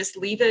 or we just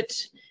leave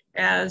it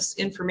as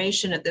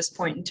information at this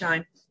point in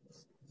time.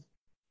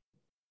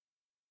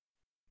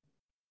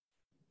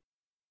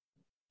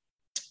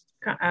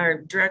 Our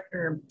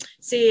director,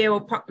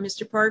 CEO,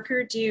 Mr.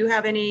 Parker, do you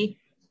have any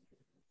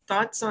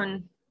thoughts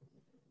on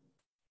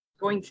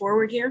going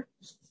forward here?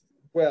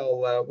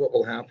 Well, what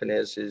will happen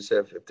is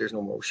if there's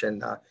no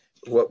motion,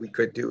 what we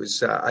could do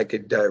is I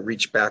could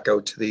reach back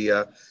out to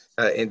the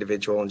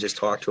individual and just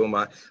talk to him.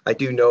 I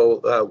do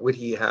know what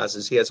he has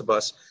is he has a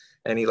bus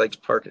and he likes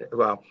parking.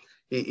 Well,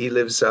 he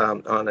lives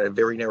on a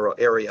very narrow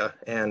area,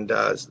 and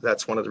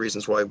that's one of the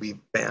reasons why we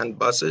banned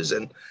buses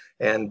and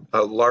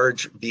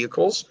large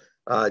vehicles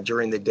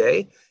during the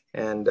day.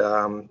 And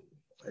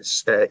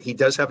he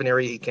does have an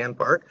area he can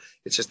park.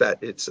 It's just that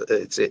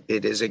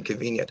it is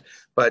inconvenient,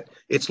 but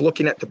it's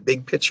looking at the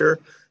big picture,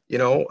 you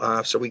know,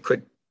 so we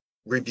could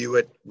review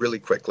it really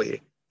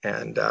quickly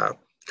and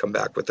come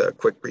back with a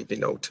quick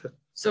briefing note.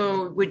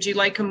 So would you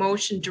like a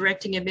motion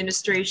directing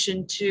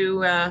administration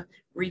to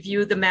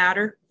review the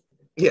matter?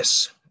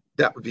 Yes,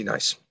 that would be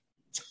nice.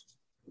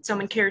 Would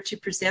someone care to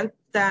present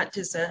that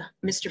as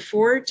Mr.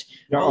 Ford?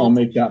 Yeah, I'll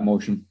make that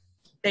motion.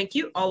 Thank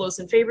you. All those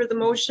in favor of the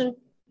motion?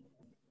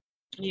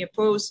 Any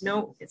opposed?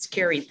 No, it's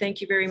carried.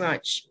 Thank you very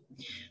much.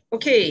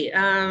 Okay,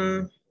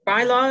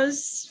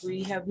 bylaws,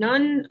 we have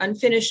none.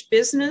 Unfinished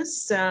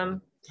business.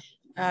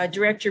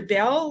 Director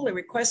Bell, a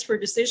request for a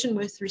decision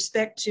with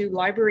respect to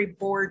library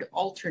board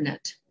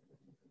alternate.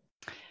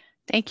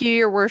 Thank you,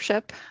 Your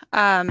Worship.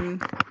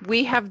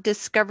 We have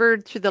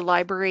discovered through the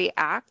Library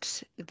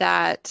Act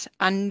that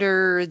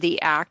under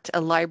the Act,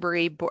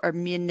 a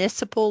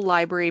municipal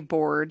library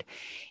board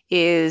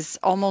is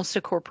almost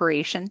a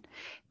corporation,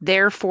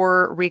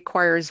 therefore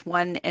requires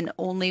one and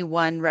only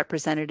one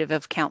representative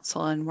of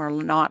council, and we're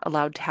not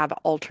allowed to have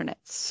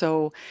alternates.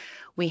 So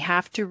we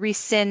have to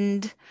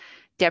rescind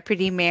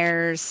Deputy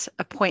Mayor's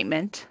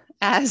appointment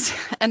as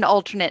an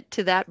alternate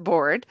to that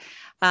board.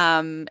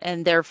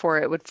 And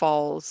therefore it would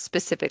fall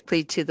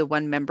specifically to the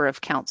one member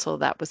of council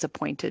that was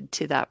appointed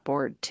to that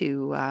board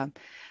to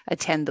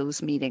attend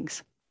those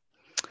meetings.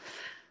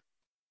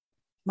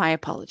 My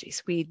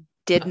apologies. We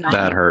did not.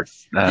 That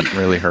hurts. That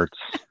really hurts.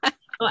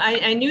 Well,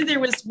 I knew there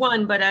was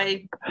one, but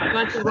I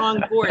got the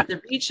wrong board. The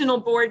regional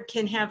board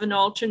can have an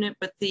alternate,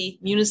 but the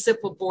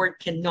municipal board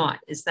cannot.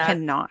 Is that?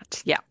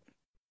 Cannot, yeah.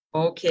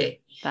 Okay.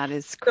 That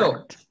is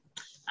correct.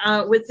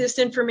 So, with this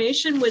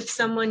information, would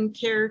someone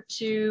care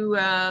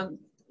to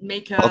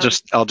make a...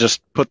 I'll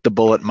just put the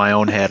bullet in my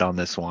own head on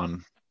this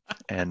one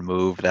and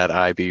move that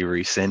I be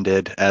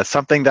rescinded as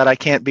something that I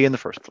can't be in the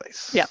first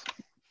place. Yeah.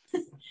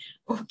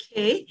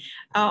 Okay.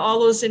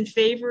 All those in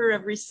favor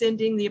of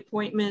rescinding the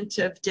appointment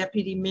of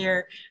Deputy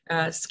Mayor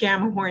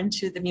Scammahorn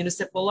to the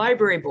Municipal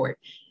Library Board?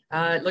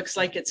 It looks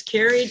like it's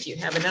carried. You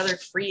have another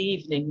free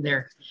evening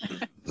there.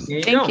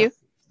 Thank you.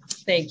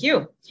 Thank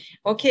you.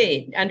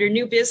 Okay, under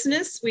new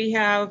business, we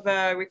have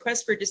a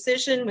request for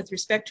decision with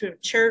respect to a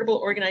charitable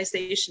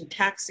organization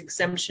tax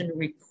exemption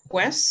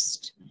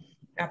request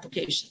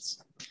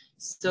applications.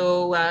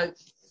 So,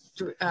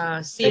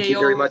 CAO Thank you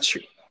very much,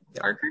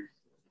 Parker.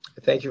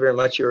 Thank you very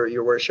much,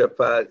 Your Worship.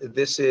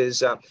 This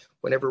is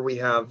whenever we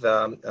have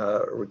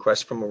a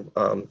request from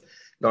a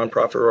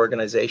nonprofit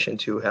organization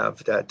to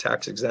have that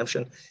tax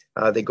exemption,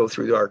 they go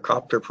through our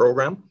Copter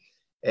program.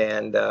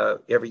 And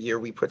every year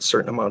we put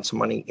certain amounts of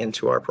money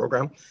into our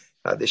program.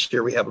 This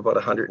year we have about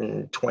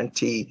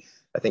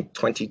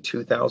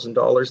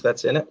 $22,000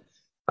 that's in it.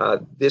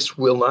 This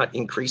will not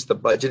increase the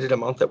budgeted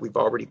amount that we've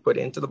already put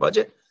into the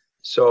budget.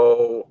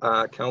 So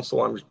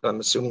council, I'm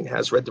assuming,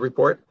 has read the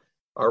report.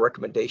 Our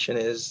recommendation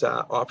is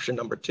option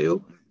number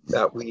 2,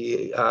 that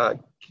we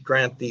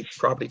grant the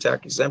property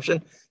tax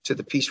exemption to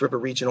the Peace River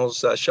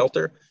Regional's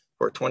shelter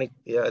for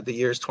the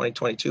years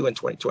 2022 and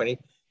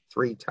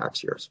 2023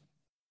 tax years.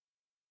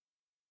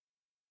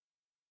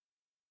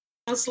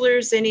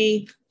 Councillors,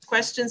 any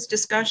questions,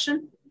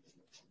 discussion?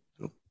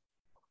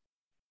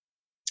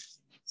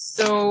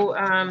 So,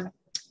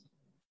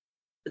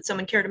 would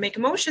someone care to make a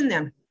motion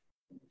then?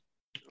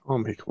 I'll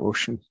make a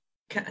motion.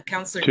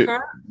 Councillor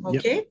Carr,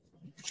 okay. Yep.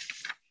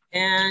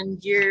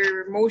 And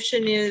your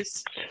motion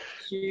is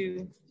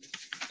to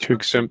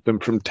exempt them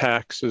from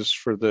taxes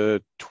for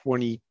the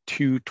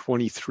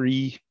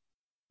 2022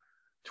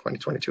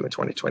 and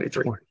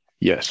 2023.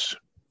 Yes.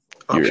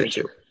 Option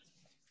 2.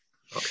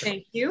 Okay.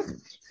 Thank you.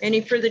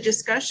 Any further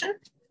discussion?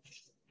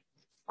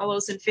 All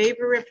those in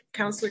favor of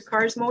Councillor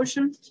Carr's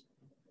motion?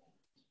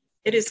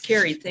 It is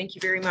carried. Thank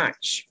you very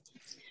much.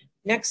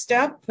 Next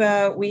up,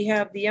 we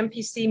have the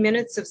MPC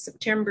minutes of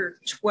September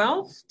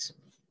 12th.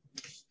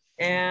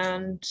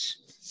 And,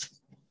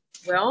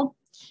 well,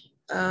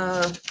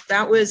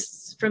 that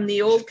was from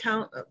the old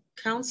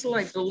council,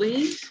 I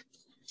believe.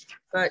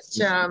 But,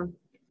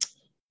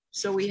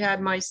 so we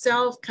had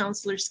myself,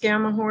 Councillor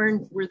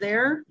Scammahorn were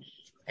there.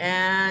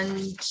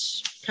 And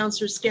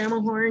Councillor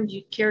Scammahorn, do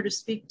you care to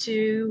speak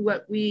to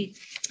what we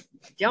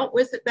dealt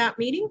with at that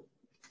meeting?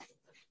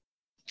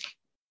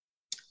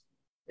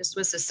 This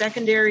was a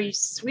secondary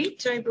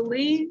suite, I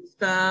believe,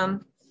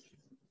 down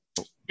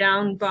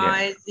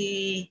by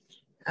the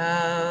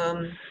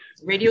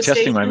radio station.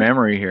 Testing my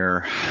memory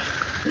here,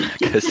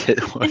 because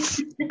it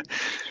was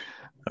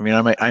I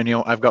mean, I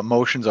know I've got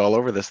motions all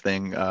over this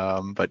thing,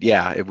 but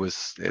yeah,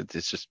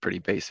 it's just pretty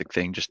basic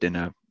thing, just in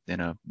a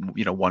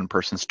one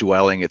person's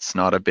dwelling. It's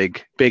not a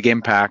big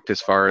impact as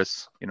far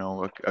as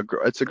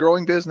it's a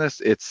growing business.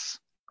 It's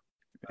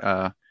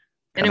and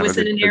it was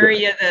in an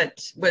area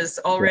that was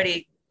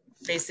already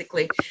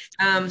basically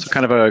it's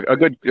kind of a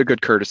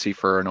good courtesy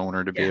for an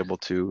owner to be able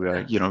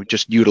to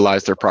just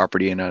utilize their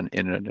property in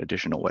an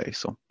additional way.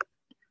 So.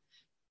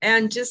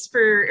 And just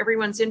for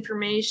everyone's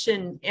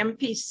information,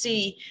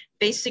 MPC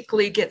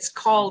basically gets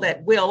called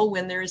at will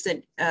when there's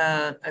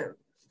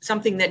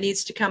something that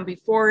needs to come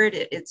before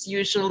it. It's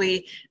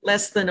usually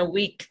less than a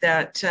week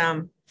that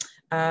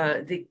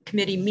the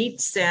committee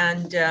meets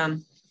and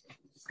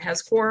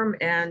has quorum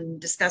and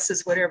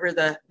discusses whatever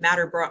the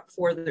matter brought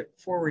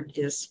forward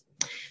is.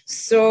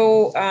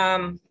 So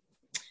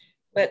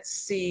let's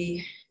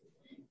see.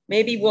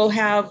 Maybe we'll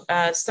have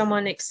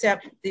someone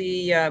accept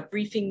the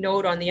briefing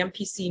note on the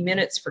MPC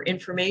minutes for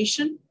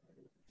information.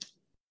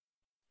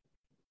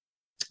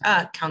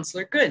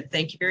 Councillor Good,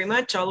 thank you very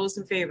much. All those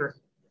in favor?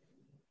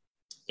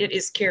 It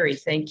is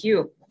carried, thank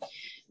you.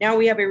 Now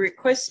we have a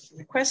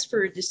request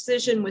for a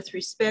decision with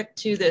respect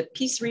to the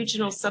Peace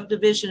Regional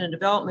Subdivision and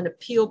Development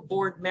Appeal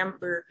Board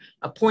member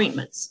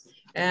appointments.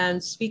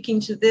 And speaking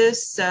to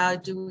this,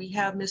 do we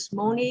have Ms.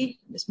 Modi?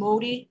 Ms.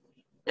 Modi?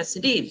 Yes,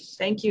 indeed,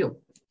 thank you.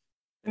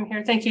 I'm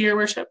here. Thank you, Your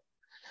Worship.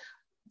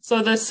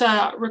 So this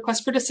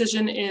request for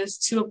decision is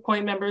to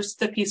appoint members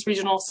to the Peace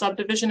Regional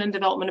Subdivision and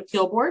Development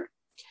Appeal Board.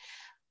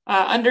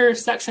 Under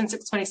Section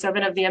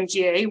 627 of the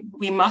MGA,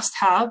 we must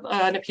have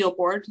an appeal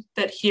board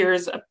that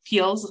hears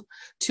appeals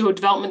to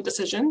development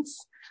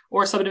decisions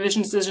or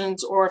subdivision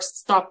decisions or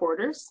stop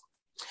orders.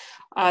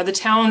 The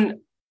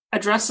town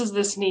addresses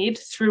this need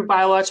through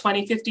Bylaw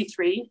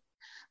 2053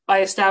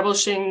 by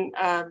establishing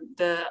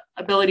the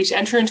ability to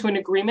enter into an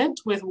agreement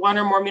with one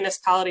or more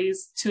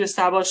municipalities to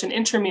establish an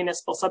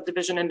intermunicipal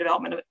subdivision and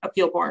development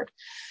appeal board.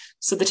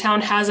 So the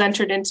town has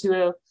entered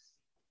into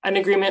an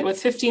agreement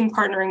with 15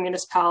 partnering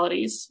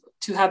municipalities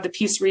to have the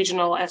Peace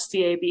Regional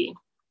SDAB.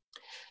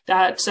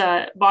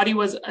 That body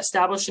was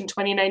established in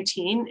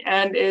 2019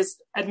 and is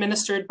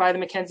administered by the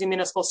Mackenzie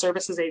Municipal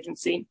Services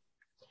Agency.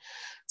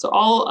 So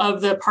all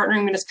of the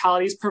partnering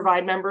municipalities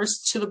provide members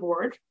to the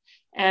board,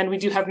 and we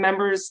do have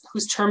members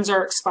whose terms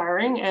are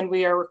expiring, and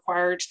we are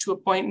required to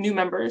appoint new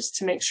members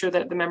to make sure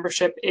that the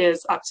membership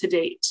is up to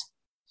date.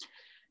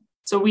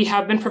 So we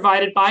have been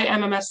provided by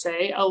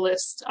MMSA a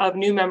list of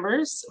new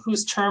members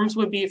whose terms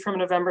would be from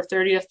November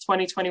 30th,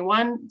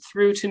 2021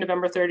 through to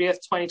November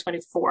 30th,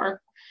 2024. And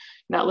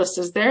that list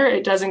is there.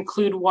 It does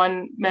include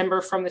one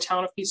member from the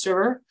town of Peace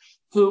River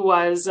who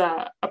was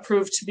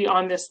approved to be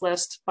on this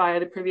list by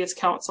the previous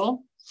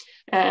council.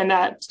 And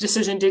that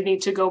decision did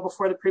need to go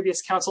before the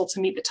previous council to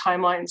meet the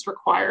timelines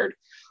required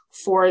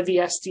for the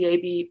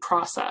SDAB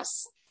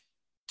process.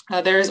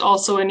 There is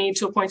also a need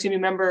to appoint a new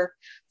member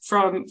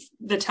from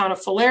the town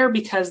of Falher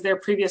because their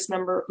previous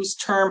member whose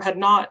term had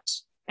not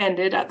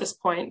ended at this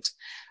point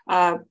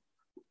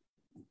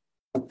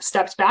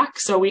stepped back.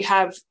 So we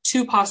have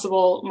two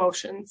possible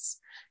motions.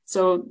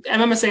 So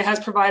MMSA has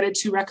provided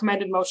two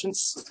recommended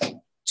motions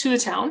to the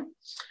town.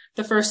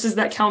 The first is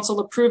that council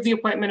approve the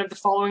appointment of the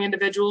following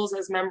individuals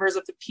as members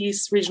of the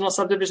Peace Regional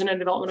Subdivision and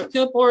Development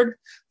Appeal Board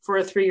for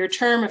a 3-year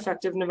term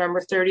effective November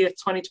 30th,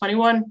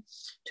 2021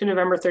 to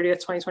November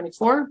 30th,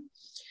 2024.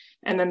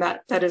 And then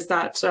that is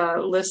that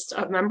list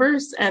of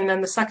members. And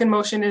then the second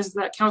motion is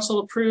that council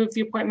approve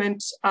the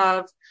appointment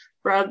of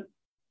Bradley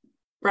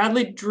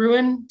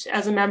Druin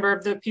as a member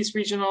of the Peace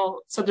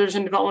Regional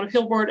Subdivision Development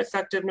Appeal Board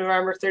effective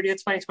November 30th,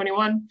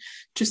 2021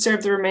 to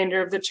serve the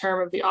remainder of the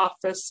term of the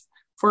office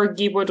for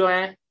Guy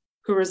Baudouin,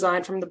 who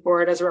resigned from the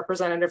board as a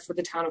representative for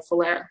the town of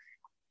Falher.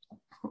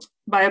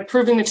 By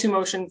approving the two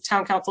motions,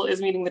 town council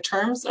is meeting the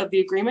terms of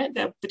the agreement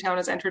that the town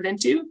has entered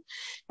into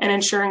and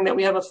ensuring that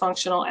we have a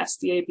functional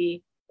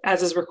SDAB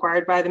as is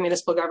required by the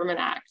Municipal Government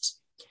Act.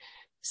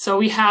 So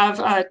we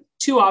have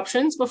two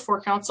options before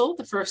council.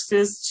 The first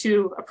is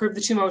to approve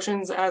the two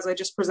motions as I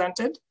just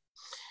presented,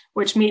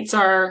 which meets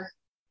our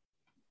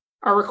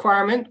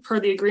requirement per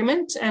the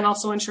agreement and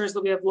also ensures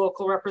that we have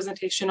local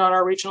representation on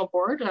our regional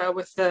board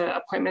with the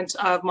appointment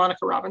of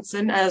Monica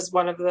Robinson as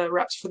one of the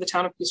reps for the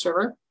town of Peace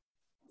River.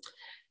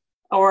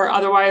 Or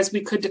otherwise,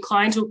 we could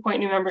decline to appoint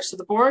new members to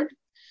the board.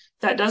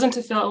 That doesn't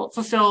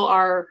fulfill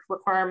our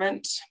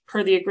requirement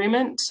per the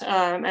agreement,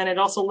 and it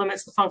also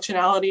limits the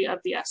functionality of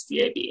the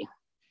SDAB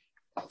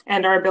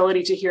and our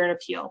ability to hear an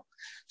appeal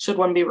should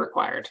one be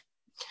required.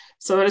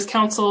 So it is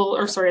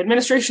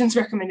administration's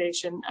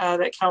recommendation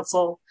that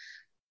council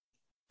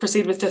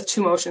proceed with the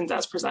two motions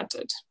as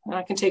presented. And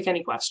I can take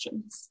any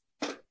questions.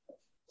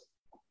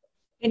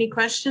 Any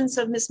questions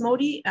of Ms.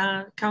 Modi?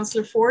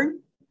 Councillor Ford?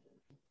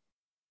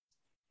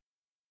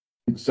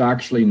 It's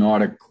actually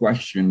not a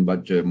question,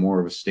 but more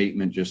of a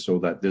statement, just so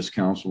that this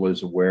council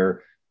is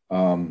aware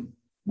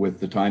with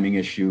the timing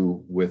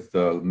issue with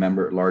the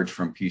member at large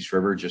from Peace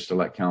River, just to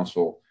let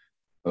council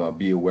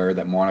be aware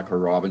that Monica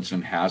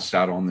Robinson has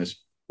sat on this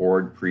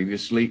board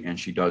previously, and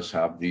she does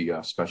have the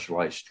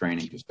specialized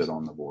training to sit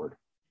on the board.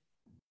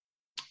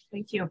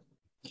 Thank you.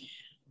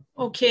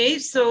 Okay,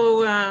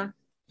 so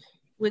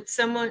would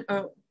someone,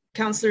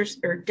 Councillors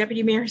or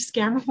Deputy Mayor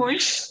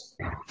Scammahorn?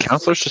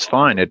 Councillor's just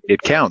fine.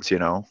 It counts, you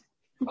know.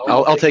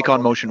 I'll take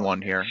on motion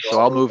 1 here. So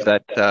I'll move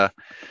that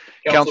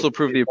Council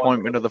approve the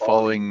appointment of the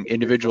following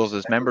individuals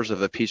as members of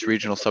the Peace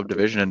Regional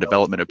Subdivision and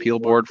Development Appeal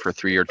Board for a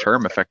 3-year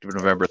term effective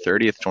November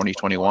 30th,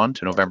 2021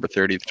 to November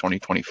 30th,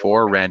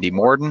 2024. Randy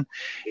Morden,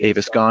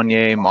 Avis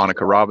Gagne,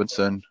 Monica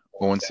Robinson,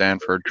 Owen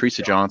Sanford,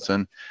 Teresa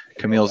Johnson,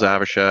 Camille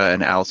Zavisha,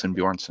 and Allison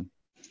Bjornson.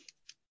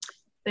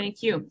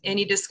 Thank you.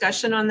 Any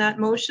discussion on that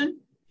motion?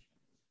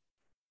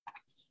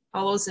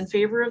 All those in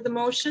favor of the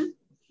motion?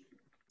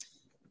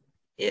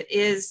 It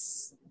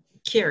is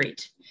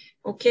carried.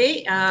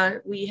 Okay,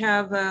 we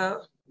have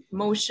a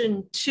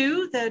motion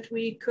 2 that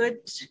we could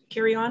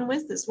carry on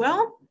with as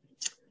well.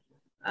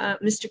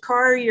 Mr.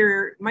 Carr,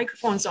 your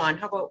microphone's on.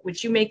 How about,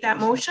 would you make that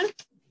motion?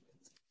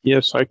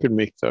 Yes, I could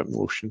make that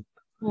motion.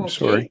 I'm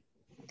sorry.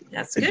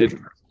 That's good. I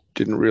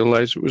didn't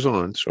realize it was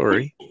on.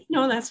 Sorry.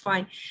 No, that's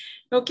fine.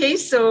 Okay,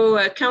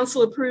 so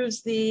council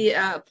approves the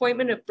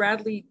appointment of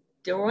Bradley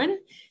Doan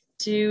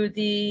to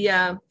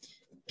the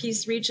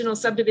Peace Regional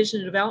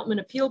Subdivision and Development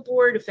Appeal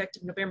Board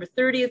effective November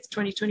 30th,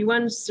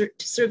 2021 to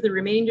serve the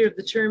remainder of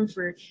the term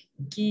for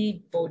Guy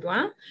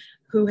Baudouin,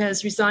 who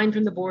has resigned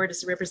from the board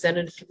as a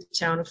representative for the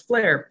town of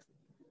Blair.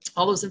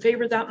 All those in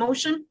favor of that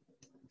motion?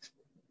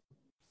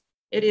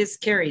 It is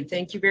carried.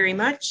 Thank you very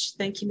much.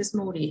 Thank you, Ms.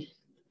 Modi.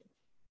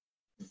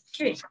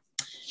 Okay,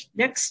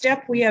 next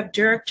step, we have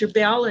Director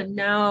Bell, and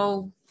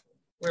now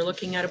we're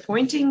looking at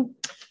appointing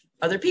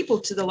other people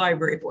to the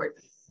library board.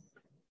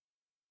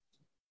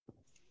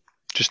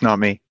 Just not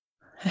me.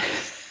 I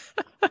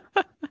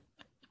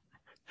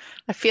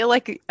feel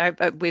like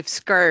we've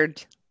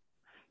scarred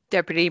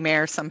Deputy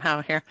Mayor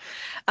somehow here,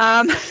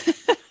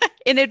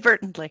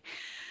 inadvertently.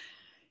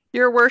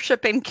 Your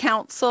Worship and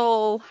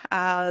Council,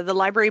 the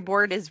library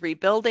board is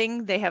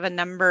rebuilding. They have a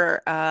number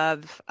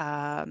of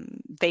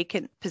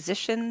vacant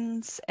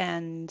positions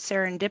and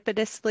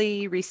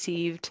serendipitously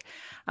received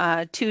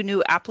 2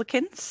 new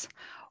applicants,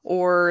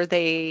 or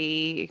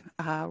they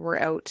were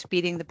out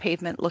beating the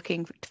pavement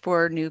looking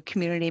for new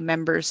community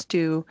members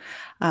to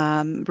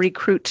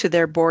recruit to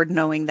their board,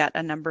 knowing that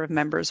a number of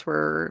members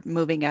were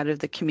moving out of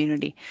the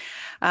community.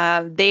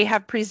 They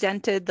have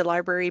presented, the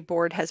library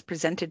board has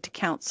presented to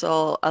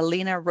council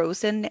Alina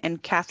Rosen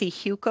and Kathy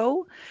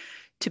Hugo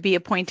to be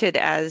appointed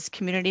as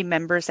community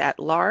members at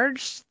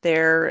large.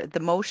 The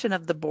motion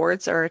of the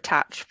boards are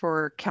attached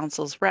for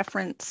council's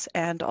reference,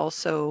 and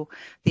also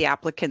the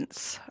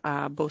applicants,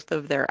 both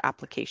of their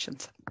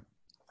applications.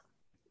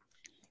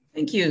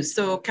 Thank you.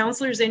 So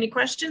councillors, any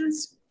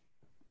questions?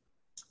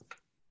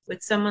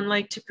 Would someone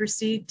like to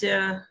proceed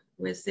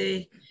with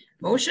a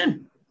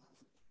motion?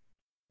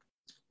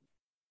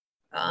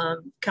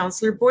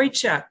 Councillor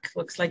Boychuk,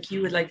 looks like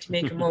you would like to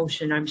make a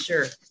motion, I'm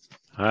sure.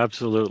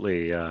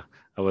 Absolutely.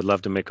 I would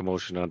love to make a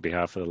motion on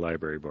behalf of the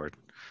library board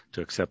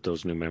to accept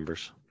those new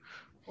members.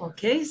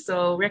 Okay,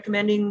 so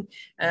recommending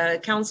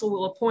council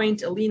will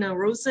appoint Alina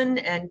Rosen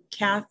and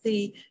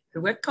Kathy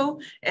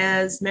Hueco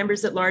as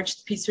members at large to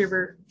the Peace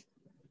River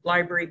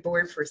Library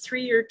Board for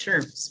 3-year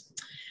terms.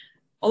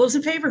 All those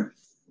in favor?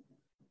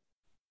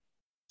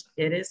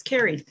 It is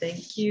carried.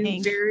 Thank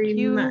you very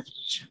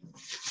much.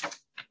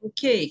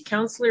 Okay,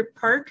 Councillor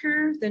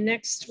Parker, the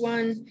next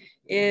one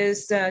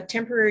is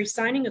temporary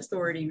signing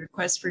authority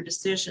request for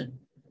decision.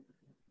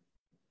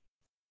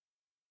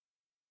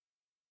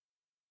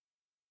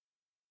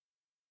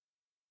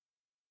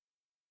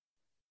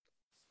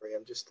 Sorry,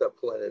 I'm just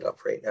pulling it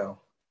up right now.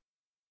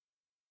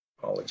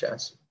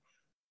 Apologize.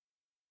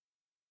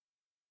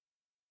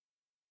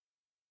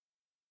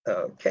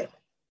 Okay.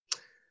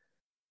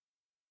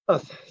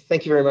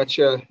 Thank you very much,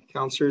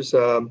 councillors.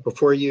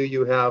 Before you,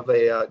 you have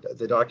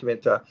the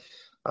document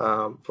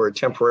for a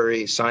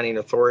temporary signing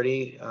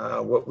authority.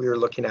 What we're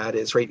looking at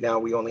is right now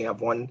we only have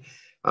 1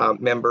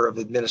 member of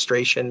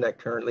administration that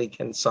currently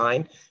can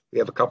sign. We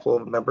have a couple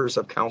of members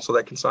of council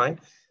that can sign.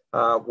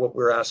 What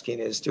we're asking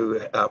is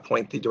to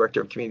appoint the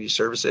Director of Community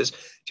Services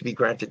to be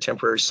granted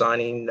temporary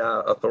signing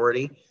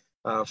authority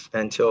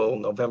until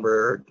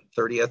November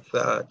 30th,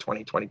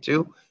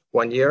 2022,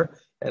 1 year.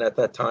 And at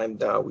that time,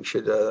 we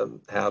should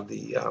have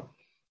the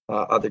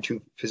other 2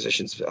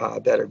 positions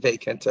that are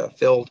vacant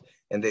filled,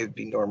 and they would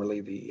be normally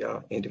the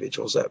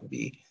individuals that would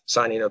be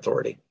signing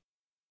authority.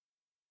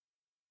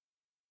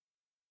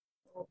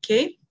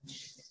 Okay.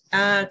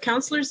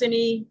 Councillors,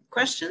 any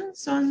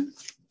questions on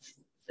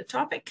the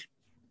topic?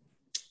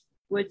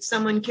 Would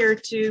someone care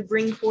to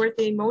bring forth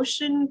a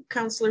motion?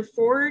 Councillor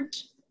Ford?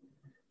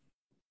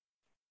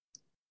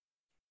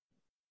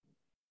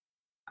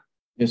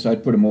 Yes,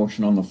 I'd put a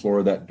motion on the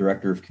floor that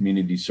Director of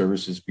Community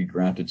Services be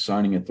granted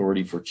signing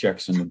authority for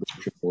checks and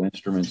negotiable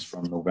instruments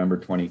from November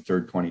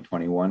 23rd,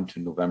 2021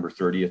 to November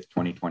 30th,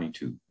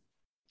 2022.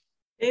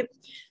 Okay,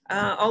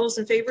 all those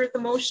in favor of the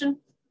motion?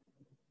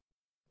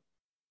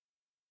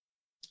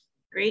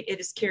 Great, it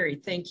is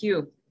carried. Thank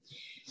you.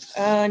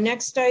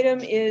 Next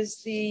item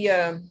is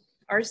the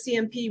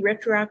RCMP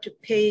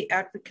retroactive pay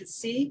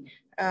advocacy.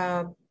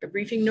 a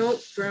briefing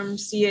note from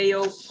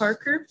CAO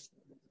Parker.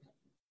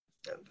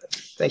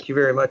 Thank you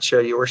very much,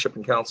 Your Worship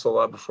and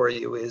Council. Before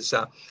you is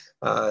a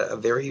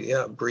very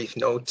brief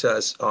note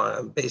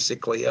on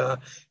basically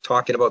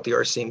talking about the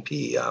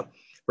RCMP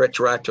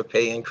retroactive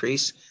pay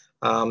increase.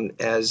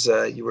 As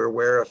you were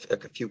aware, a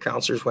few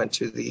councillors went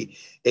to the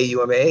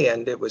AUMA,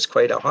 and it was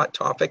quite a hot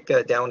topic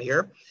down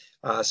here.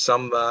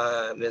 Some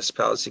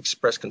municipalities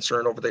expressed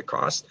concern over the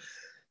cost,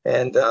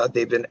 and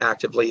they've been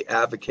actively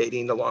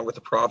advocating, along with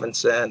the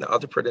province and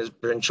other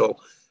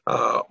provincial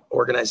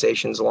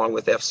organizations, along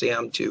with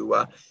FCM,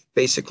 to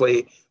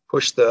basically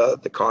push the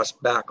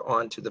cost back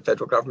onto the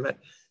federal government.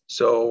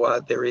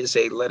 So there is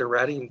a letter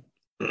writing,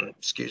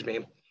 excuse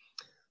me,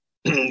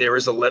 there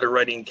is a letter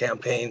writing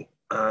campaign,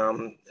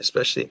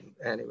 especially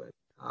anyway.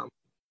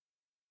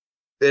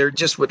 They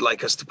just would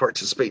like us to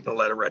participate in the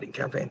letter writing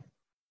campaign.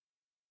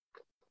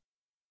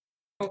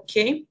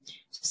 Okay,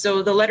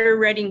 so the letter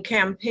writing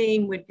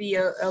campaign would be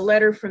a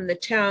letter from the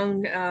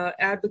town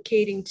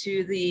advocating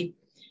to the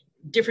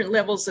different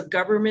levels of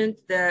government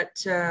that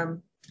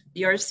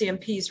the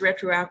RCMP's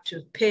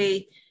retroactive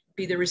pay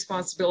be the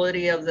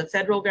responsibility of the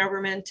federal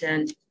government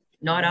and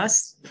not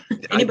us,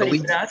 anybody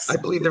but us. I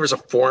believe there was a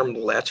formed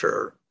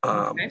letter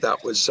that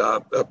was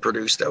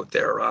produced out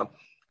there.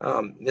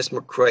 Ms.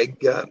 McCraig,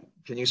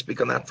 can you speak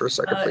on that for a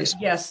second, please?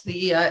 Yes,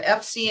 the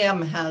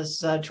FCM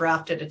has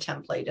drafted a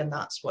template, and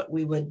that's what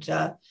we would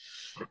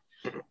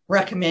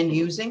recommend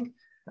using.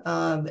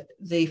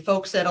 The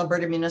folks at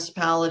Alberta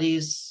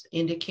Municipalities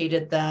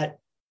indicated that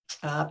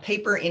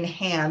paper in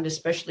hand,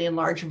 especially in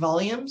large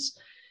volumes,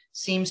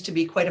 seems to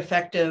be quite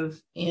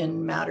effective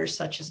in matters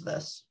such as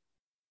this.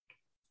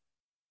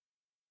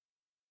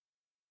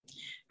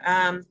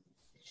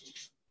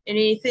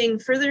 Anything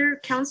further,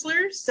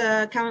 councillors?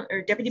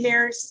 Or Deputy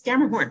Mayor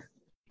Scammahorn?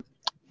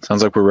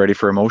 Sounds like we're ready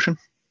for a motion.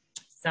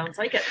 Sounds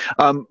like it.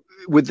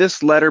 Would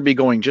this letter be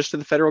going just to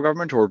the federal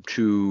government or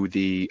to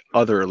the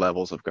other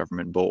levels of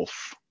government, both?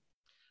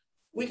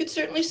 We could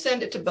certainly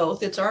send it to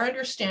both. It's our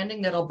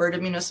understanding that Alberta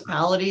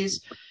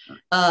Municipalities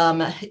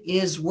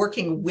is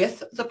working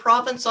with the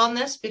province on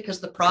this,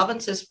 because the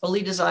province is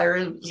fully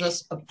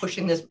desirous of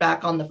pushing this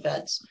back on the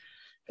feds.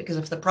 Because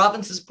if the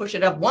provinces push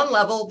it up one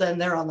level, then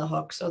they're on the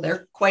hook. So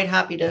they're quite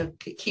happy to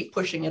keep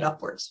pushing it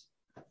upwards.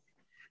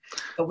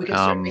 But we can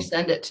certainly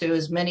send it to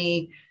as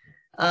many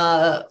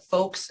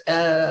folks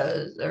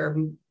or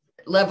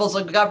levels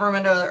of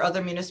government or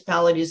other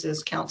municipalities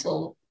as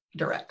council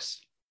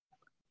directs.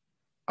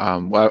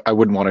 Well, I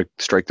wouldn't want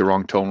to strike the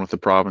wrong tone with the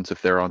province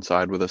if they're on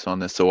side with us on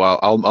this. So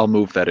I'll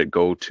move that it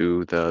go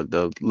to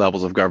the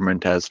levels of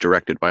government as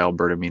directed by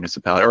Alberta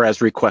municipalities, or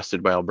as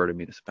requested by Alberta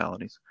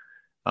municipalities.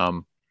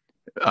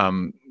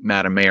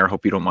 Madam Mayor,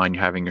 hope you don't mind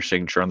having your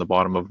signature on the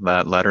bottom of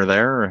that letter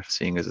there,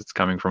 seeing as it's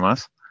coming from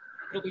us.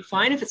 It'll be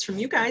fine if it's from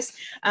you guys.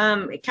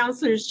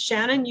 Councillor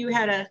Shannon, you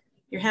had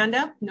your hand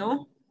up?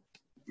 No?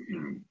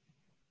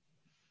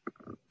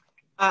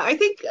 I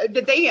think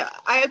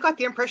I got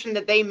the impression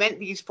that they meant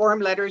these form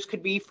letters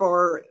could be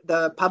for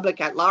the public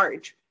at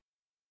large.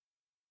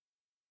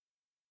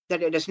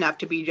 That it doesn't have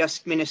to be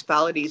just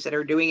municipalities that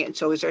are doing it.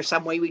 So is there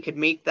some way we could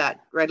make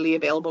that readily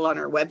available on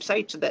our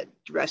website so that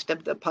the rest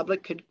of the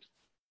public could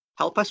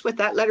help us with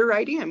that letter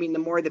writing? I mean, the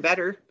more the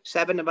better.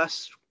 7 of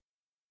us.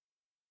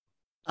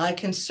 I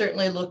can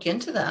certainly look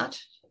into that.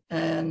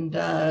 And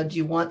do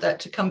you want that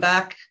to come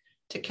back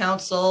to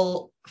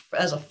council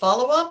as a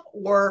follow-up,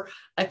 or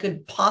I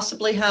could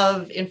possibly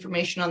have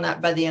information on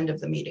that by the end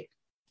of the meeting?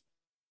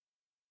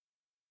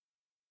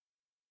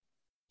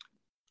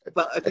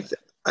 Well,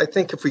 I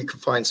think if we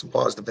could find some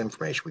positive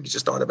information, we could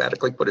just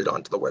automatically put it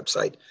onto the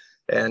website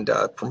and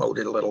promote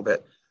it a little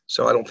bit.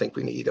 So I don't think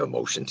we need a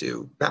motion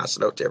to pass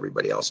it out to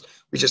everybody else.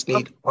 We just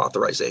need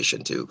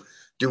authorization to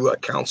do a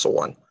council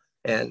one.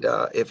 And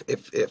if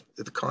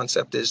the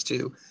concept is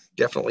to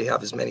definitely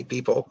have as many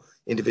people,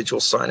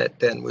 individuals sign it,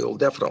 then we'll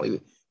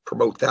definitely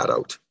promote that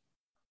out.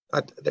 I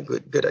think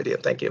good idea.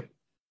 Thank you.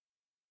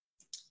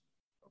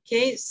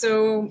 Okay,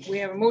 so we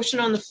have a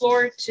motion on the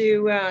floor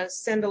to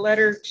send a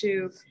letter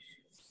to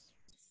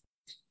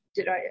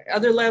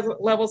other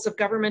levels of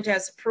government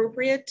as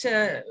appropriate.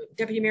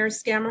 Deputy Mayor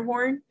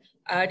Scammahorn,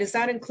 does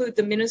that include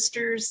the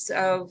ministers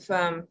of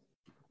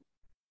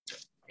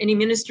any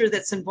minister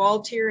that's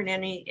involved here and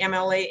any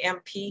MLA,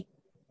 MP?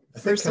 I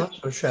think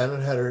Councillor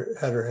Shannon had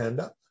her hand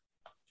up.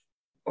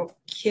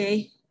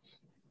 Okay.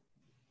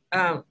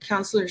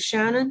 Councillor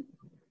Shannon?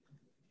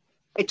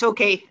 It's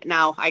okay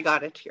now. I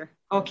got it here.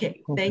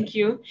 Okay, thank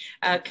you.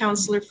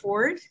 Councillor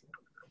Ford?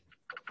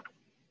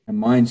 And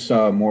mine's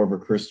more of a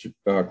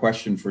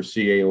question for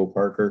CAO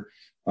Parker.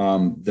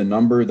 The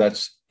number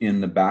that's in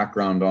the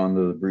background on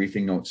the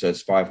briefing note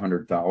says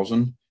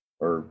 500,000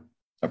 or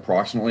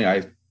approximately.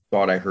 I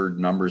thought I heard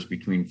numbers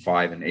between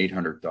 500,000 and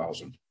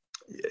 800,000.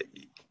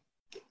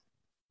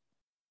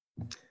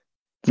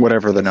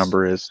 Whatever the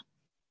number is.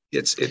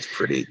 It's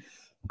pretty.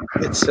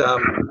 It's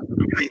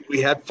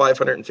we had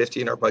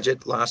 550 in our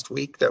budget last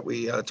week that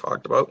we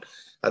talked about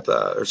at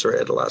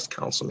the last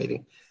council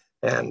meeting.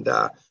 and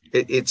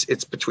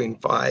it's between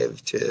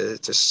 5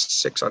 to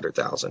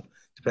 600,000.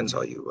 Depends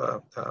how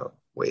you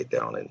weigh it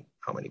down and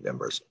how many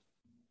members.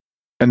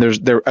 And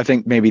I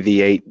think maybe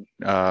the 8,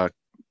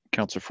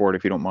 Councillor Ford,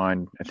 if you don't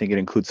mind, I think it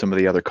includes some of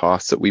the other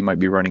costs that we might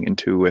be running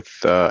into with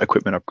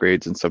equipment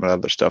upgrades and some of the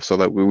other stuff. So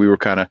that we were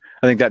kind of,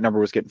 I think that number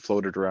was getting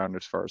floated around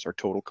as far as our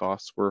total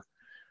costs we're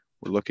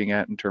looking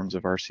at in terms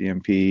of our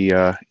CMP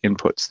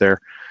inputs there.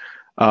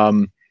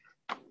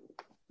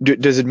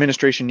 Does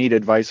administration need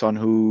advice on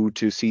who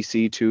to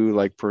CC to,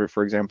 like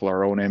for example,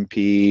 our own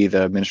MP,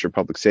 the Minister of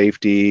Public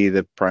Safety,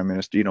 the Prime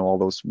Minister, all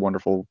those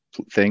wonderful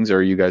things? Or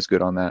are you guys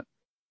good on that?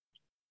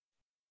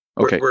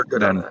 Okay, we're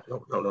good on that.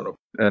 No.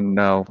 And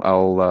now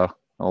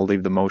I'll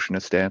leave the motion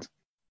as stands.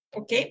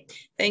 Okay,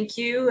 thank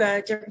you,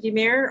 Deputy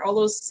Mayor. All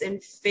those in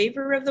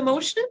favor of the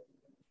motion?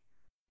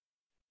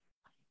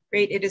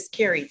 Great, it is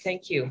carried.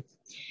 Thank you.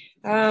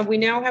 We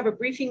now have a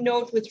briefing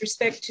note with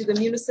respect to the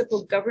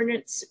Municipal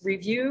Governance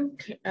Review.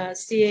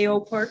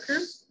 CAO Parker.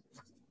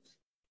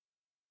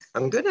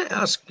 I'm going to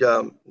ask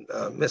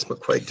Ms.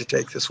 McQuaig to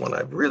take this one.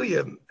 I really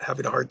am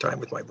having a hard time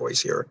with my voice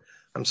here.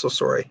 I'm so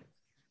sorry.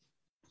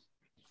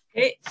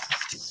 Okay.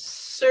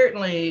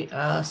 Certainly,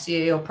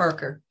 CAO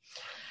Parker.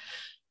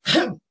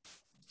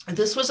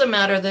 This was a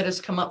matter that has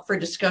come up for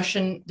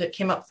discussion,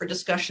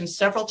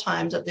 several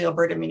times at the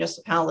Alberta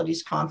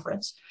Municipalities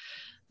Conference.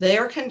 They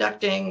are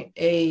conducting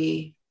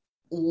a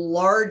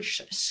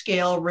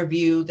large-scale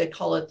review. They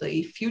call it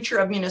the Future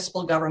of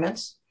Municipal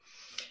Governance,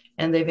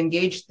 and they've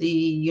engaged the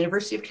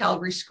University of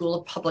Calgary School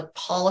of Public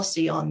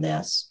Policy on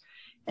this,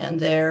 and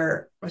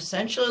they're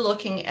essentially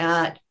looking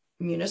at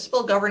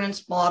municipal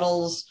governance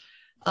models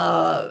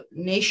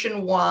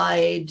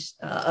nationwide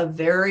of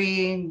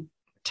varying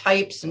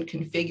types and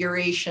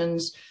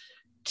configurations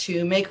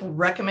to make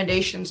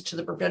recommendations to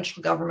the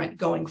provincial government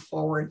going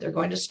forward. They're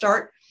going to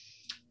start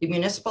the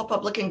municipal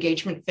public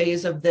engagement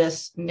phase of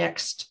this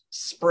next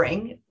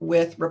spring,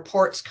 with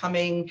reports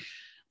coming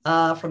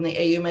from the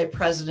AUMA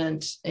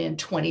president in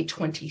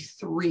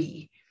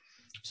 2023.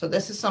 So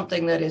this is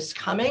something that is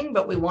coming,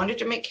 but we wanted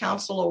to make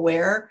council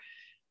aware,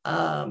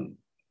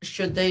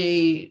 should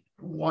they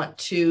want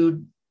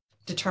to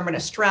determine a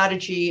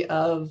strategy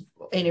of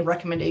any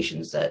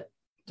recommendations that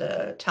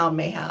the town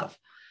may have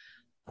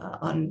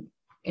on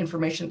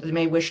information that they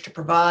may wish to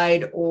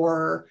provide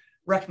or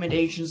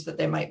recommendations that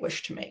they might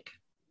wish to make.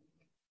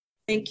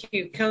 Thank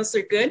you.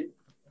 Councillor Good.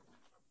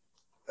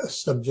 A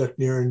subject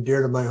near and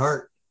dear to my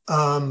heart.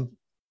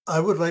 I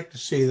would like to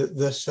see that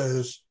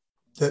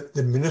that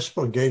the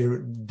municipal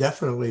engagement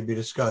definitely be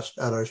discussed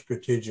at our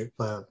strategic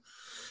plan.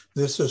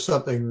 This is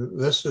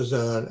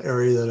an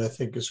area that I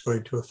think is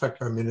going to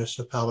affect our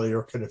municipality,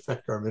 or can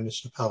affect our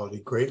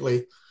municipality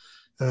greatly.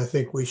 And I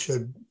think we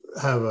should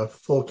have a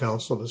full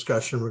council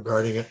discussion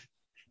regarding it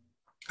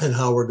and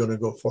how we're going to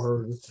go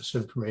forward with this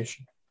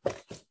information.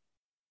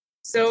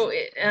 So,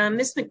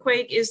 Ms.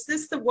 McQuaig, is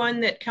this the one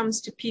that comes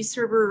to Peace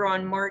River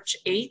on March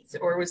 8th,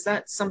 or was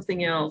that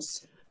something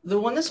else? The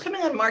one that's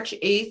coming on March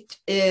 8th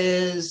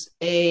is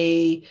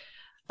a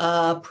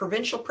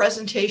provincial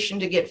presentation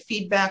to get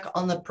feedback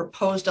on the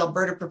proposed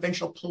Alberta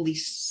provincial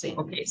policing.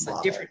 Okay, so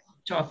model. Different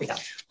topic. Yeah.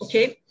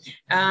 Okay.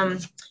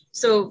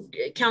 So,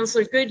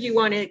 Councillor Good, you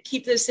want to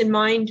keep this in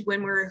mind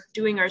when we're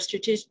doing our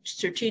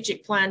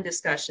strategic plan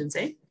discussions,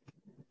 eh?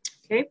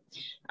 Okay.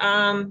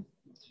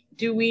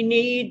 Do we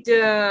need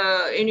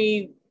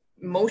any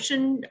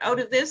motion out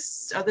of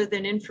this other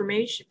than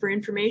information?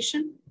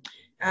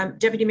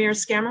 Deputy Mayor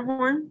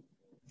Scammahorn?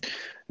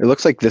 It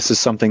looks like this is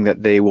something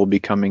that they will be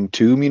coming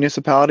to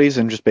municipalities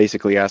and just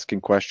basically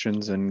asking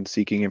questions and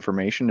seeking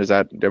information.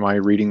 Am I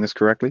reading this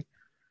correctly?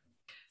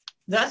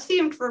 That's the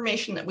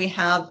information that we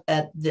have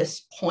at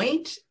this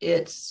point.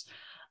 It's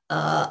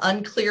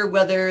unclear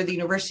whether the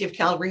University of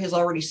Calgary has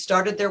already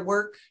started their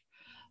work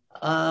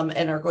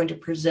and are going to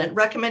present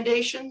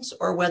recommendations,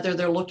 or whether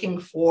they're looking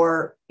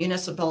for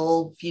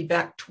municipal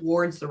feedback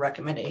towards the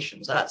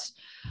recommendations.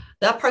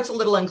 That part's a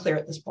little unclear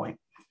at this point.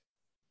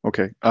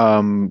 Okay.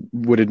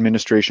 Would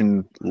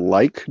administration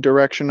like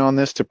direction on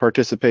this to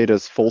participate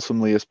as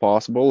fulsomely as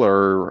possible,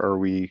 or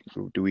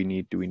do we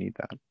need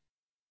that?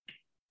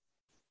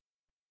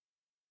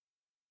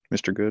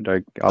 Mr. Good,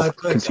 I'll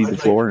concede the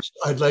floor.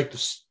 I'd like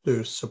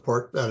to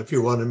support that if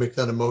you want to make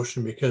that a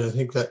motion, because I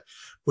think that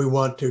we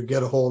want to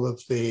get a hold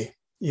of the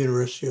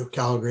University of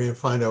Calgary and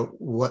find out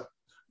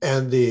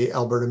and the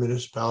Alberta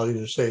municipality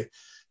to say,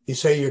 you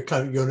say you're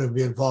going to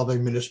be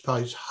involving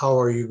municipalities. How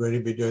are you going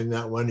to be doing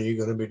that? When are you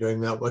going to be doing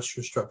that? What's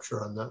your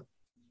structure on that?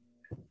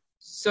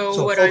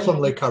 So what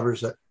fulsomely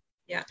covers it.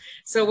 Yeah.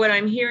 So what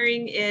I'm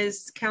hearing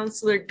is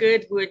Councillor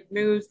Good would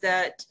move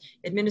that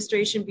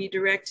administration be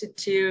directed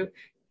to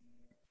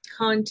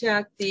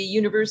contact the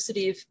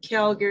University of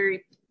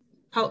Calgary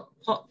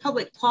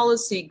Public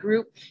Policy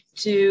Group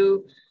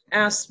to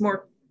ask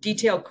more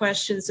detailed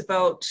questions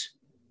about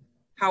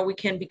how we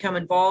can become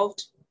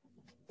involved.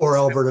 Or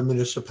Alberta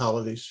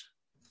municipalities.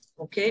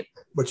 Okay.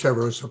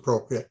 Whichever is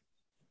appropriate.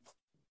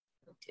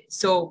 Okay.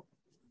 So,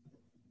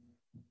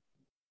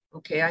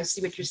 okay, I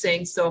see what you're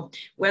saying. So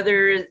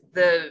whether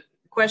the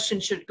question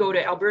should go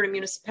to Alberta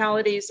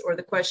municipalities or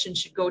the question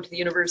should go to the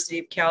University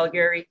of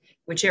Calgary,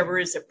 whichever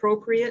is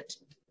appropriate,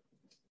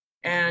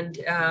 and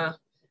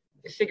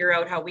figure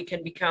out how we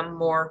can become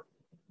more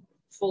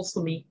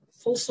fulsomely,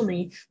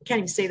 can't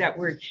even say that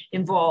word,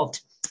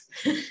 involved.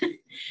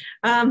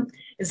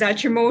 Is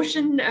that your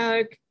motion,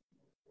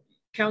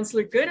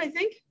 Councillor Good, I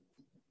think?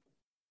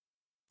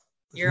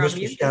 You're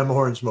Mr.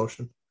 Scamahorn's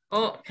motion.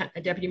 Oh,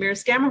 Deputy Mayor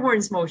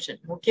Scamahorn's motion.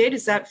 Okay,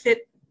 does that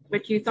fit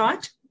what you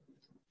thought?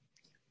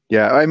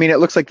 Yeah, I mean, it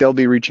looks like they'll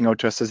be reaching out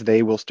to us as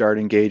they will start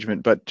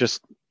engagement, but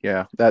just,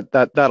 yeah,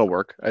 that'll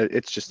work.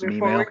 It's just an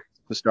email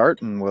to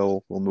start, and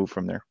we'll move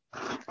from there.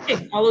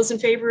 Okay, all those in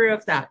favor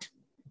of that?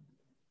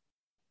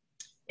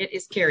 It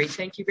is carried.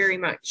 Thank you very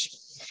much.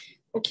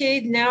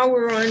 Okay, now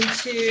we're on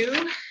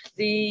to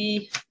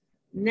the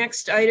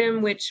next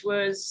item, which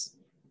was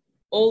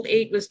old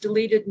 8 was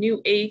deleted.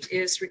 New 8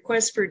 is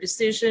request for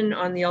decision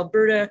on the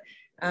Alberta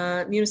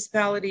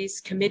Municipalities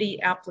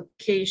Committee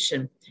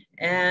application.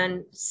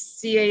 And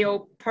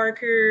CAO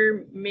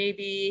Parker,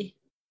 maybe,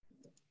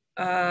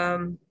 do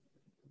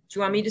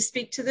you want me to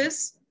speak to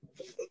this?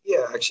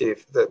 Yeah, actually,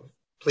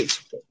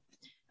 please.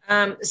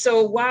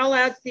 So while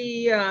at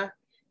the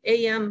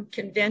AM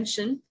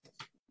convention,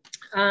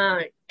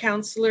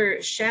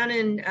 Councillor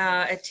Shannon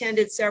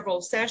attended several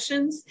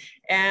sessions,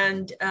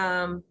 and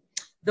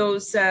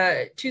those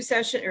two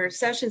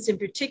sessions in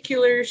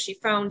particular, she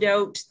found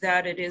out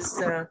that it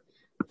is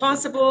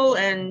possible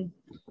and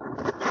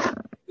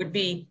would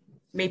be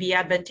maybe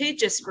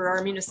advantageous for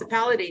our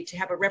municipality to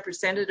have a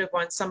representative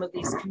on some of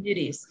these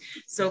committees.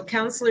 So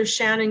Councillor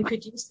Shannon,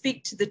 could you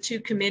speak to the two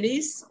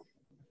committees?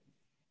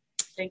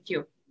 Thank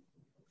you.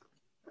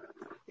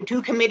 The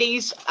two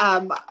committees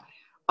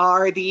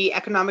are the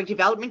Economic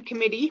Development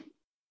Committee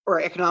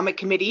or Economic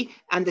Committee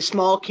and the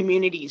Small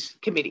Communities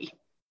Committee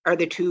are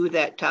the two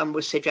that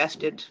was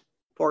suggested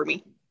for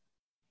me.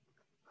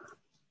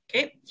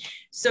 Okay,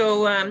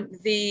 so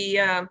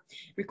the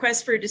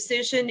request for a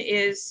decision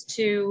is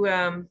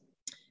to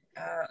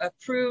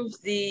approve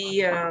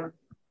the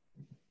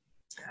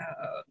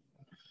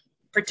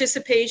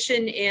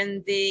participation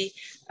in the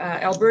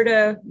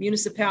Alberta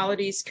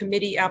Municipalities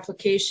Committee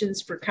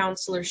applications for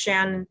Councillor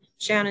Shannon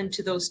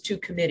to those two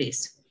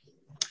committees.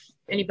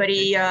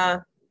 Anybody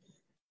have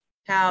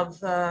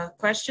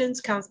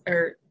questions?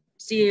 Or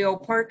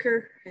CAO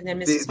Parker and then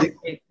Mrs.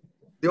 McQuaig.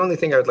 The only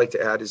thing I would like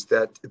to add is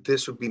that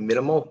this would be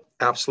minimal,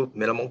 absolute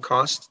minimal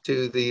cost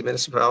to the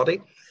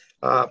municipality.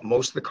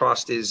 Most of the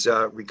cost is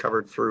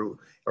recovered through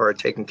or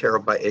taken care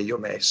of by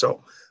AUMA.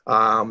 So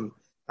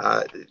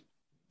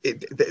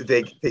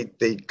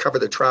they cover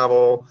the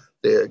travel,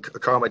 the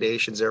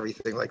accommodations,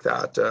 everything like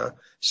that.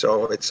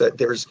 So it's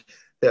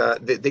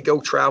they go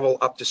travel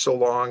up to so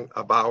long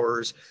of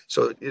hours.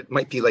 So it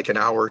might be like an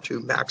hour or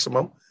two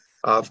maximum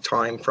of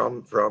time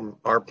from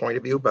our point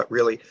of view, but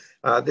really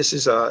this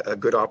is a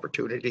good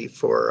opportunity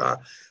for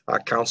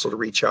council to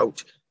reach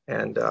out,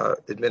 and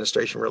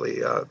administration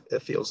really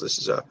feels this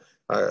is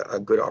a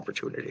good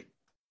opportunity.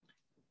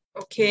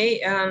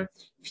 Okay,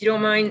 if you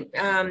don't mind,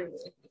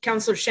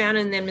 Councillor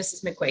Shannon, then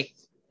Mrs. McQuaig.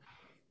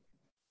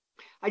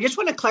 I just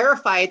want to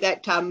clarify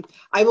that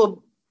I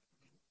will,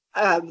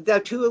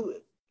 the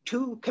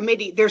two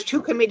committee, there's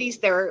two committees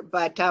there,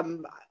 but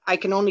I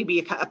can only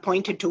be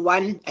appointed to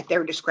one at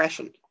their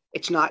discretion.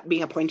 It's not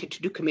being appointed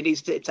to two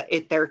committees, it's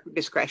at their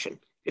discretion,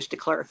 just to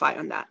clarify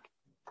on that.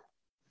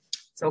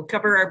 So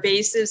cover our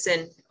bases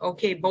and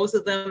okay, both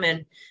of them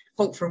and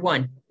hope for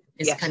one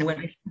is yes. Kind of what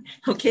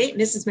okay,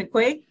 Mrs.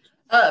 McQuaig.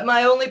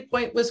 My only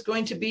point was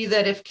going to be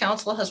that if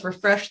council has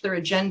refreshed their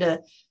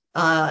agenda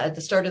at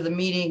the start of the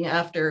meeting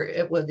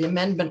after the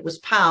amendment was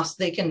passed,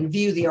 they can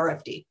view the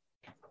RFD.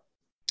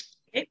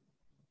 Okay.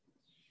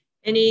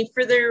 Any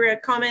further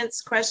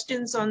comments,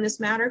 questions on this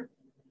matter?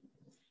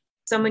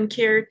 Someone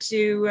care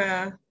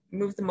to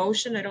move the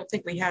motion? I don't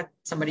think we had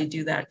somebody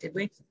do that, did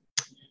we?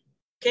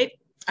 Okay,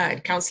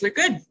 Councillor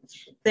Good,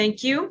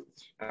 thank you.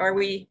 Are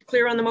we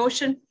clear on the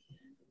motion?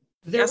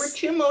 There were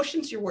two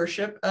motions, Your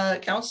Worship.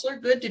 Councillor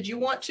Good, did you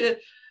want to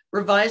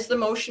revise the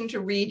motion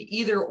to read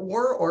either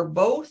or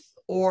both,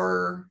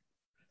 or?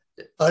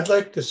 I'd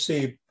like to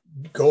see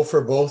go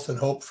for both and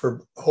hope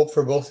for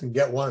both and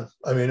get one.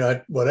 I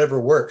mean, whatever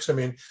works. I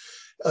mean,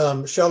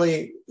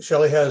 Shelley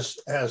has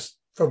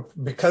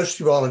because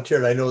she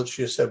volunteered, I know that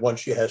she has said, one,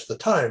 she has the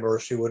time or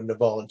she wouldn't have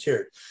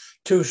volunteered.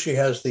 Two, she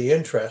has the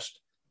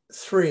interest.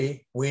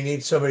 Three, we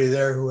need somebody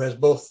there who has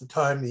both the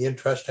time, the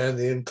interest, and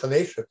the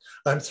inclination.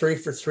 I'm 3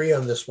 for 3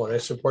 on this one. I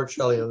support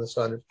Shelley on this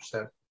 100%.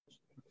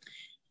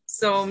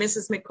 So,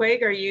 Mrs.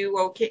 McQuaig, are you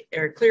okay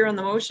or clear on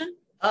the motion?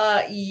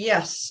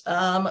 Yes.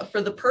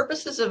 For the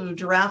purposes of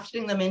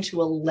drafting them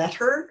into a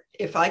letter,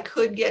 if I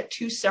could get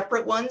two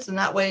separate ones, and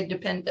that way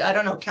I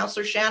don't know,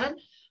 Councillor Shannon,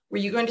 were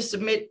you going to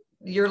submit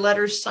your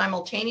letters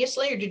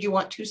simultaneously, or did you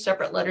want two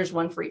separate letters,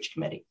 one for each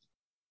committee?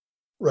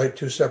 Right,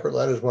 two separate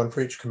letters, one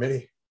for each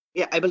committee.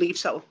 Yeah, I believe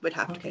so. Would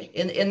have to be.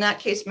 In that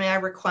case, may I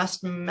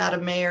request,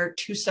 Madam Mayor,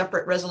 two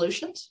separate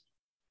resolutions?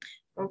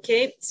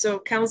 Okay, so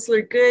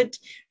Councillor Good,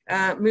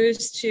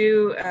 moves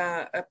to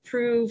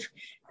approve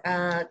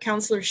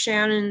Councillor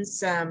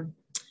Shannon's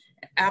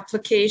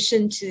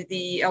application to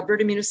the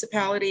Alberta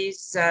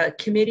Municipalities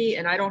Committee,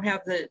 and I don't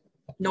have the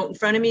note in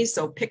front of me,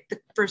 so pick the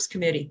first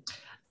committee.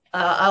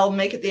 I'll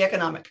make it the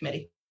Economic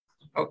Committee.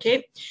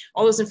 Okay.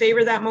 All those in favor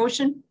of that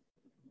motion?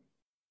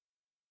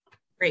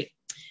 Great.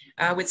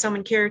 Would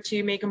someone care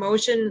to make a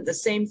motion, the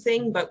same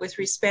thing, but with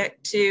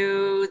respect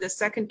to the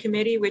second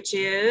committee, which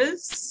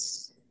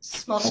is?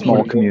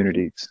 Small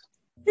communities.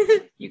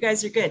 You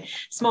guys are good.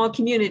 Small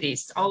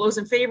communities. All those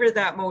in favor of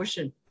that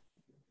motion?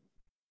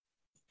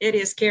 It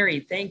is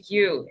carried. Thank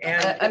you.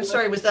 And I'm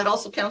sorry, was that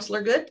also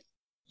Councillor Good?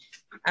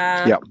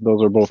 Yeah,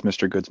 those are both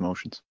Mr. Good's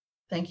motions.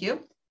 Thank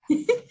you.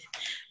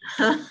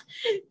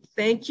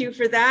 Thank you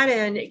for that,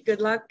 and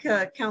good luck,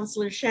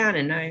 Councillor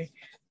Shannon.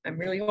 I'm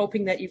really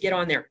hoping that you get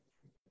on there.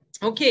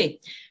 Okay,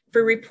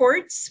 for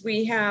reports,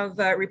 we have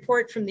a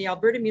report from the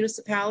Alberta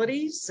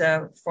Municipalities,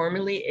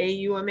 formerly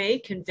AUMA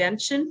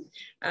Convention.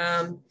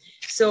 Ended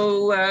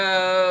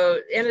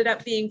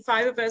up being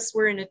 5 of us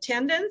were in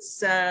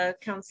attendance,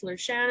 Councillor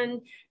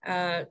Shannon,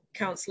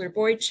 Councillor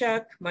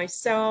Boychuk,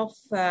 myself,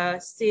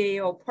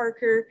 CAO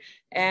Parker,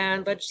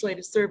 and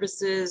Legislative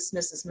Services,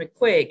 Mrs.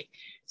 McQuaig.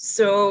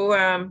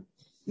 So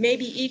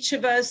maybe each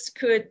of us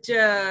could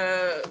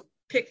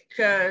pick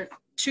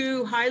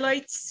 2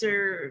 highlights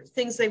or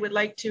things they would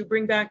like to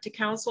bring back to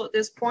council at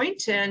this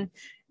point, and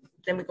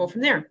then we go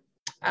from there.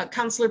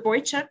 Councillor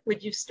Boychuk,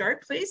 would you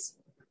start, please?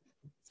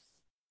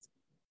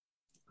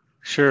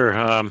 Sure.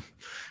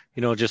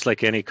 You know, just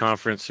like any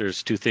conference,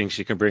 there's 2 things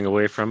you can bring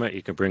away from it.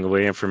 You can bring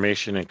away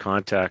information and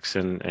contacts,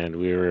 and I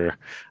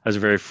was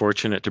very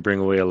fortunate to bring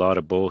away a lot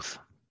of both.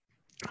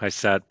 I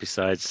sat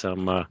beside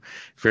some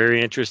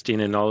very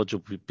interesting and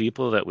knowledgeable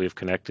people that we've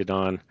connected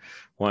on.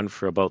 One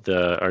for about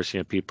the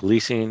RCMP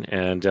policing,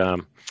 and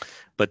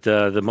but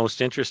the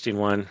most interesting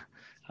one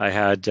I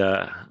had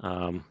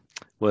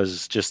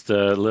was just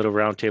the little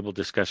roundtable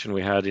discussion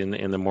we had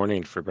in the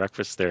morning for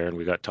breakfast there, and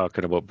we got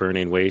talking about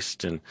burning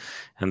waste and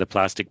the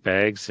plastic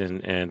bags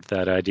and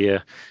that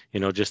idea, you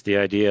know, just the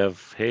idea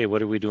of, hey,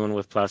 what are we doing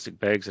with plastic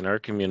bags in our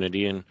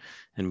community, and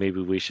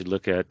maybe we should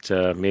look at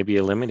maybe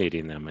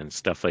eliminating them and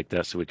stuff like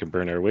that so we can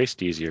burn our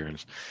waste easier.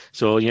 And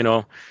so, you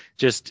know,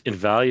 just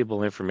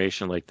invaluable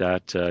information like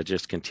that.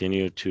 Just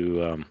continue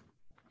to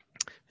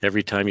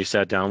every time you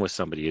sat down with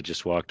somebody, you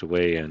just walked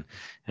away, and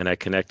I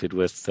connected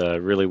with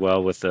really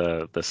well with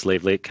the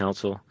Slave Lake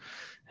Council,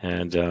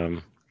 and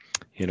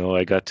you know,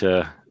 I got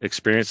to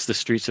experience the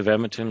streets of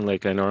Edmonton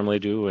like I normally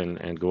do,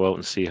 and go out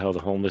and see how the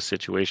homeless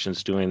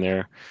situation's doing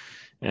there,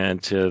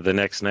 and the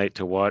next night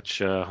to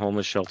watch a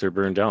homeless shelter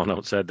burn down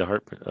outside the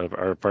heart of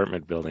our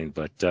apartment building.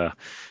 But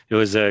it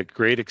was a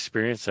great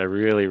experience. I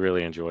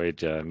really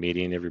enjoyed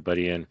meeting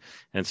everybody and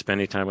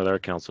spending time with our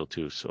council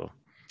too. So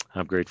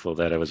I'm grateful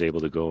that I was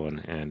able to go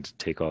and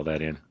take all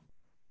that in.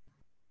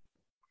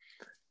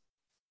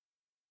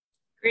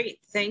 Great,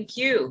 thank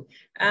you.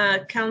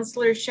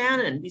 Councillor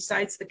Shannon,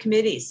 besides the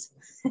committees.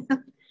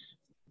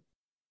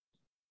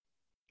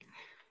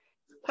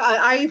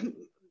 I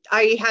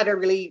had a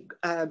really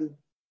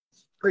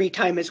great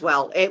time as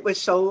well. It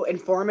was so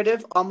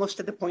informative, almost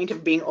to the point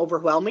of being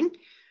overwhelming,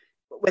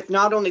 with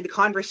not only the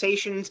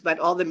conversations, but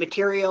all the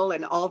material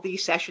and all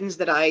these sessions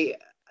that I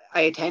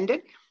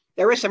attended.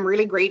 There was some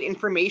really great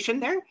information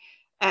there.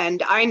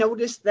 And I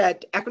noticed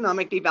that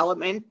economic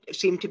development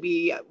seemed to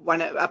be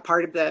a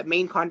part of the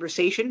main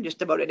conversation,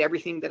 just about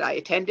everything that I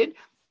attended.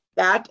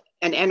 That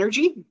and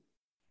energy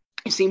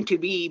seemed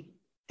to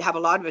have a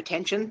lot of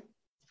attention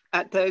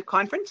at the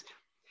conference.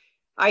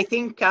 I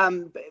think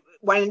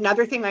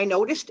another thing I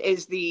noticed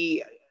is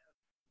the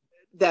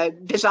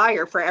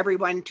desire for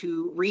everyone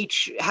to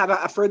have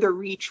a further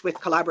reach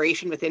with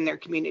collaboration within their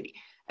community.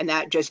 And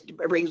that just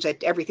brings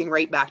everything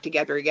right back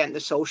together again, the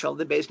social,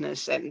 the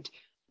business, and,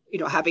 you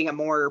know, having a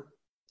more,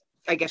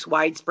 I guess,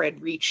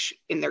 widespread reach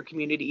in their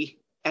community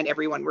and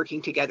everyone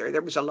working together.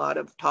 There was a lot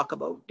of talk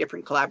about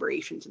different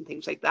collaborations and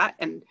things like that.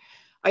 And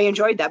I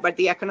enjoyed that, but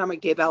the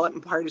economic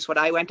development part is what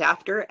I went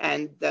after,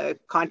 and the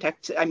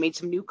contacts, I made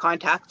some new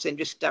contacts and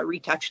just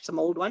retouched some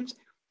old ones.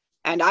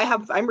 And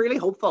I'm really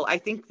hopeful. I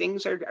think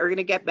things are going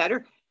to get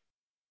better.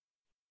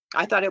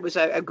 I thought it was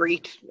a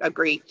great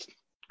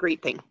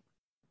thing.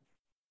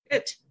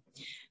 Good.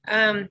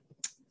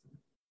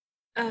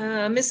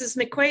 Mrs.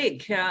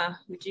 McQuaig,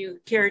 would you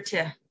care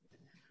to?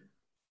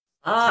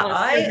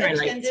 I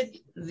attended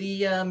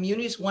the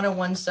Munis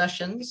 101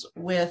 sessions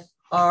with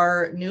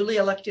our newly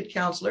elected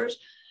councillors,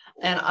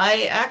 and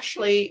I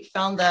actually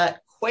found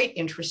that quite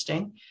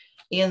interesting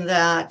in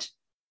that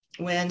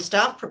when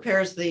staff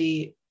prepares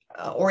the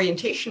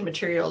orientation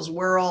materials,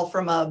 we're all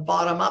from a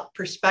bottom-up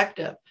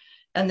perspective,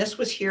 and this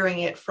was hearing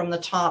it from the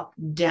top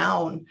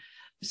down.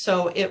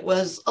 So it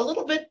was a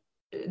little bit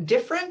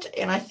different,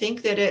 and I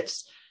think that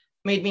it's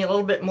made me a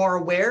little bit more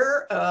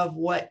aware of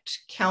what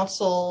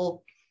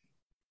council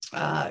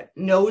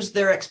knows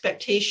their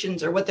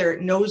expectations, or what their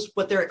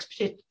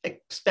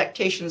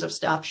expectations of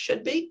staff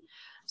should be.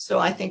 So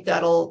I think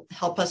that'll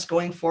help us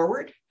going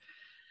forward.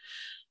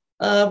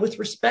 With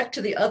respect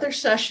to the other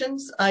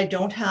sessions, I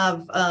don't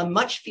have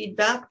much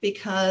feedback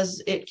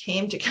because it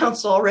came to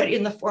council already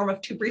in the form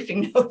of 2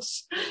 briefing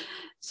notes.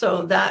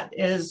 So that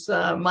is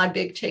my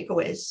big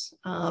takeaways.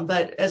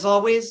 But as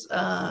always,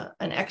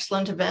 an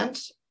excellent event.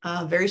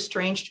 Very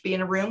strange to be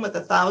in a room with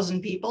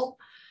 1,000 people,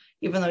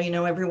 even though you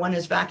know everyone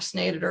is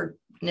vaccinated or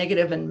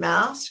negative and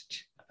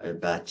masked.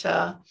 But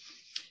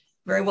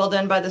very well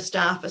done by the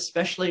staff,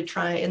 especially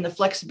in the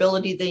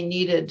flexibility they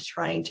needed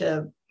trying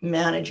to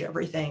manage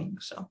everything.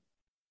 So.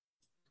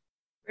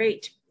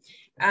 Great.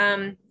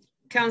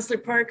 Councillor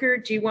Parker,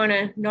 do you want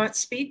to not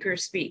speak or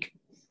speak?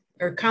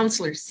 Or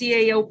Councillor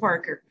CAO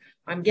Parker?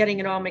 I'm getting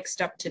it all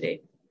mixed up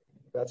today.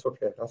 That's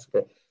okay. That's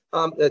okay.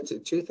 That's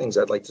 2 things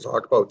I'd like to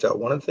talk about.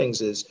 One of the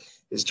things is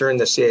during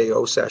the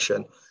CAO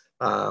session,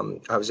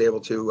 I was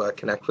able to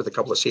connect with a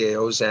couple of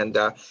CAOs and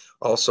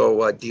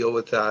also deal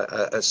with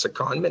a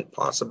secondment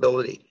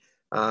possibility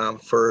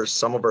for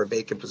some of our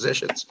vacant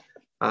positions.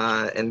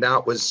 And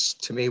that was,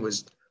 to me,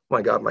 was, oh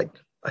my God,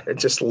 I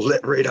just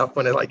lit right up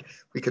when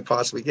we could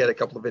possibly get a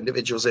couple of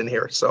individuals in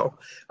here. So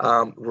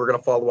we're going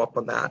to follow up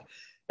on that.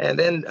 And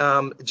then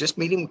just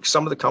meeting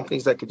some of the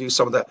companies that could do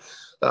some of the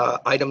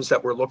items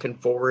that we're looking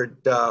forward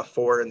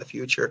for in the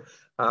future.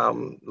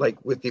 Like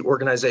with the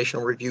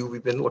organizational review,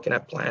 we've been looking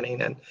at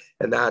planning and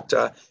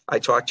that I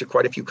talked to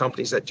quite a few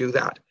companies that do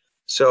that.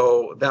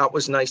 So that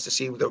was nice to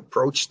see the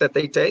approach that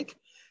they take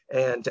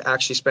and to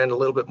actually spend a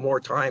little bit more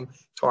time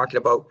talking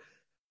about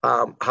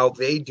how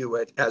they do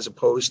it as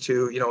opposed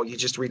to, you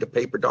just read a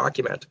paper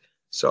document.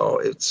 So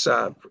it's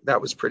that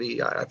was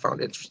pretty, I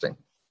found interesting.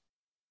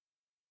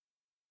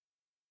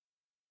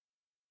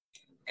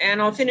 And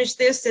I'll finish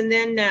this, and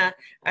then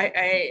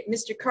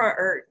Mr.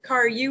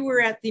 Carr, you were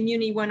at the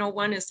Muni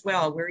 101 as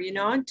well, were you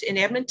not, in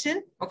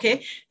Edmonton?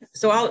 Okay,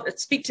 so I'll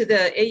speak to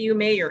the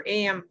AUMA or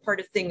AM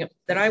part of thing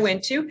that I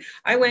went to.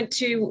 I went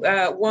to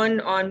one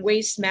on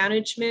waste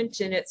management,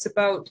 and it's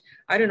about,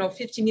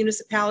 50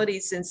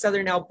 municipalities in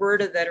Southern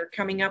Alberta that are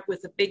coming up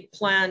with a big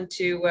plan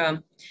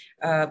to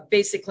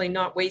basically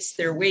not waste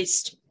their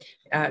waste,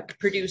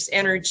 produce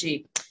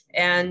energy.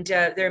 And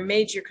they're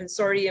major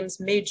consortiums,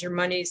 major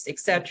monies,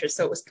 etc.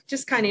 So it was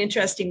just kind of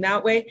interesting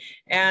that way.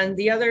 And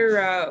the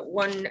other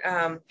one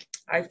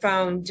I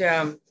found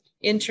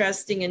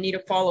interesting and need to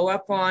follow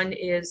up on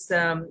is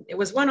it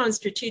was one on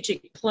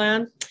strategic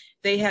plan.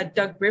 They had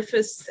Doug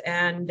Griffiths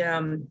and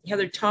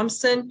Heather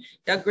Thompson.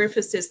 Doug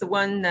Griffiths is the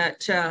one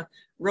that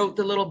wrote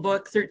the little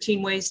book,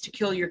 13 Ways to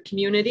Kill Your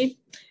Community.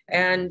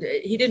 And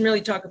he didn't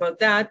really talk about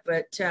that,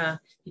 but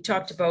he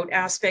talked about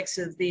aspects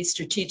of the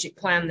strategic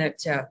plan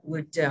that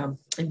would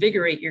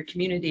invigorate your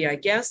community, I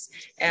guess.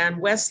 And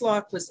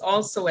Westlock was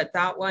also at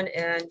that one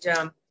and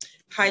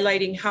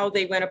highlighting how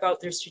they went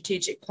about their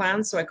strategic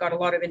plan. So I got a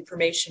lot of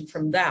information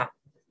from that.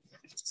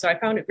 So I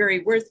found it very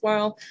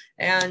worthwhile.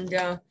 And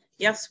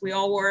yes, we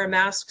all wore a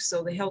mask,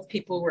 so the health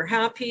people were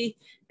happy.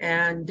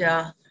 And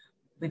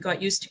we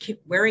got used to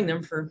keep wearing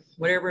them for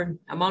whatever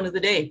amount of the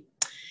day.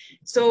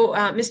 So,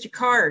 Mr.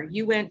 Carr,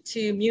 you went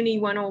to Muni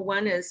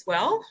 101 as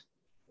well?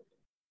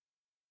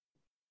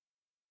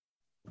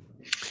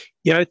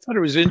 Yeah, I thought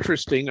it was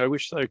interesting. I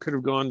wish I could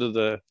have gone to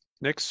the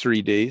next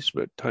 3 days,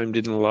 but time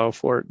didn't allow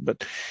for it.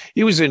 But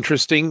it was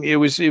interesting. It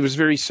was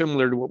very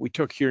similar to what we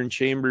took here in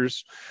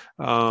Chambers,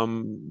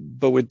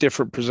 but with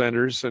different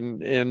presenters.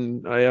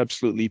 And I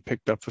absolutely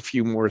picked up a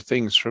few more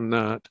things from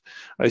that.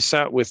 I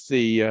sat with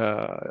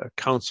the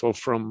council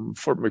from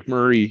Fort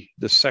McMurray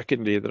the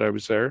second day that I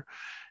was there.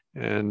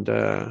 And,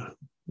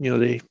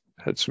 they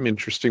had some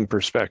interesting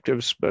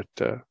perspectives, but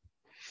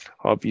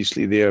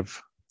obviously they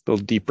have a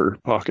little deeper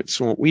pockets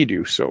than what we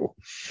do. So,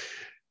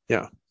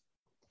 yeah.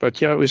 But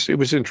yeah, it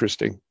was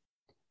interesting.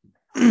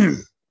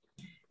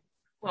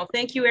 Well,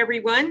 thank you,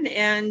 everyone.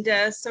 And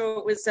so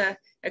it was a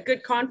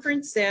good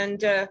conference and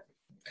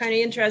kind of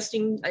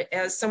interesting,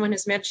 as someone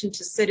has mentioned,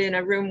 to sit in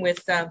a room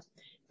with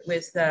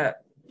a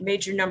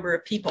major number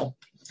of people.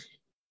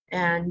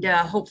 And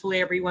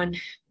hopefully everyone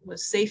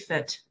was safe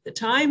at the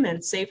time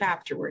and safe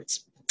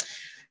afterwards.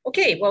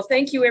 Okay, well,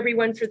 thank you,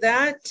 everyone, for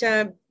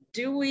that.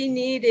 Do we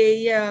need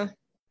a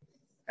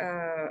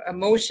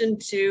motion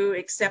to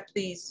accept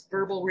these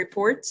verbal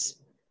reports?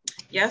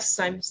 Yes,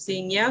 I'm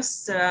seeing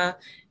yes.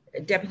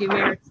 Deputy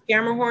Mayor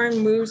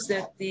Scammahorn moves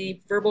that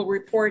the verbal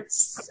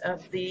reports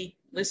of the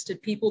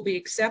listed people be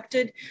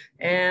accepted.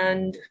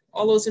 And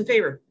all those in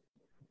favor?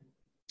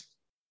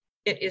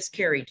 It is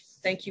carried.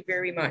 Thank you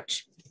very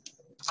much.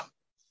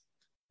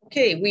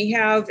 Okay, we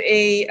have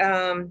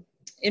a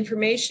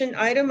information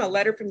item, a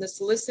letter from the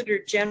Solicitor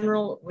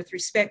General with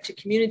respect to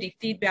community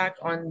feedback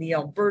on the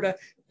Alberta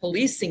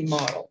policing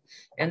model.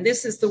 And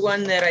this is the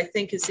one that I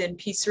think is in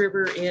Peace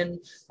River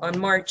on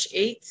March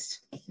 8th,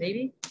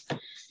 maybe.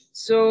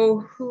 So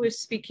who is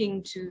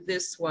speaking to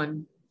this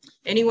one?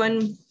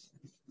 Anyone?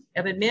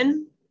 Evan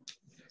Min?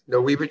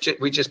 No, we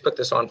just put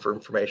this on for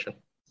information.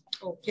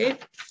 Okay.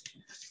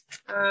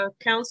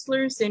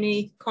 Councillors,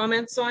 any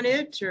comments on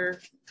it? Or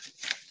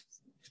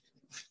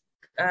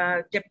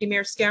Deputy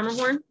Mayor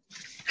Scammahorn?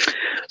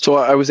 So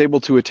I was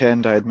able to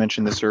attend, I had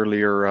mentioned this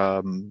earlier,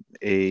 a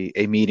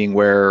meeting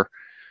where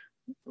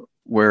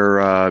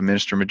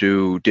Minister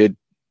Madu did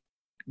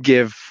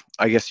give,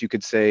 I guess you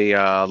could say,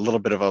 a little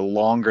bit of a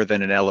longer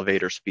than an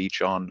elevator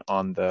speech on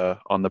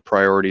the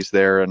priorities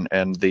there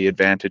and the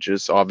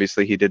advantages.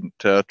 Obviously, he didn't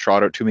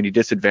trot out too many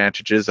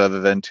disadvantages other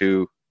than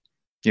to,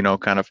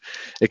 kind of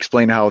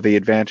explain how the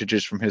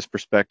advantages from his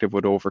perspective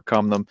would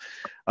overcome them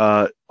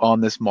on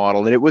this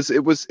model. And it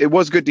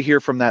was good to hear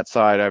from that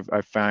side.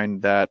 I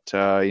find that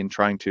in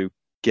trying to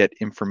get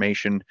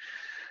information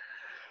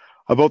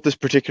about this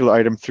particular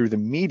item through the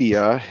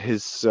media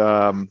is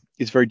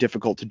very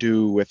difficult to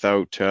do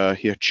without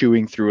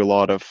chewing through a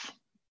lot of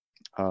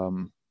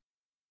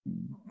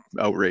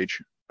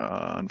outrage,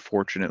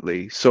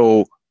 unfortunately.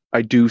 So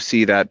I do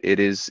see that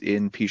it is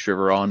in Peace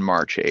River on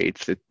March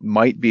 8th. It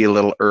might be a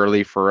little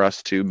early for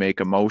us to make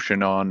a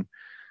motion on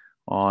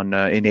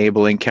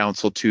enabling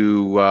council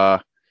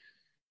to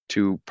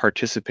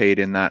participate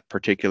in that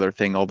particular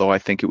thing, although I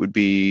think it would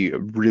be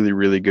really,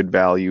 really good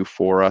value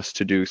for us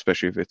to do,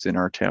 especially if it's in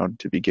our town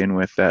to begin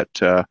with,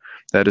 that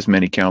as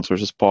many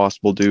councillors as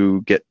possible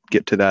do get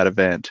to that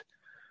event.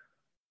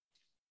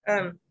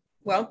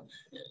 Well,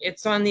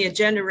 it's on the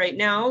agenda right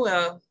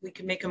now. We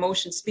can make a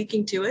motion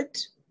speaking to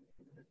it.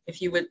 If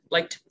you would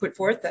like to put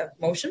forth a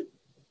motion.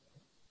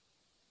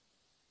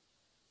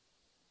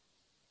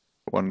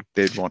 One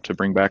they'd want to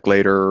bring back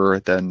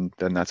later, then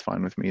that's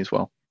fine with me as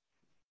well.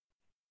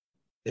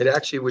 It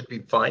actually would be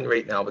fine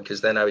right now,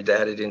 because then I would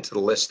add it into the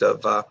list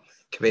of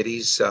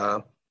committees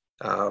for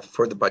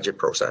the budget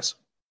process.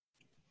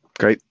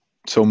 Great.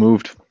 So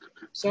moved.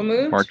 So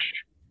moved.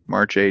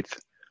 March 8th.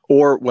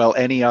 Or, well,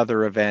 any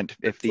other event.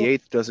 If the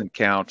 8th doesn't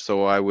count,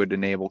 so I would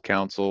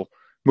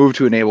move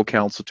to enable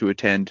council to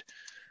attend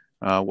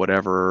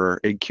whatever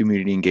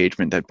community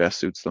engagement that best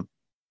suits them.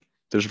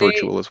 There's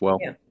virtual as well.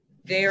 Yeah,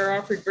 they are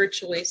offered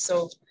virtually,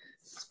 so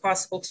it's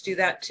possible to do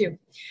that too.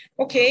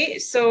 Okay,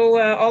 so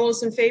all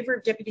those in favor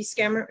of Deputy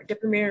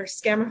Mayor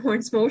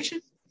Scammahorn's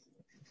motion?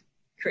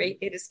 Great,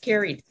 it is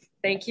carried.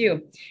 Thank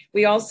you.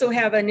 We also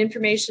have an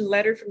information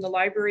letter from the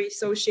Library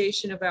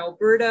Association of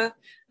Alberta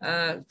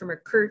from a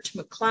Kurt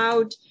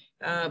McLeod,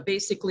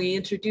 basically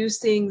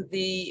introducing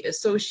the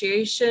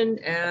association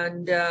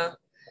and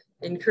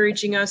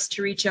encouraging us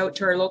to reach out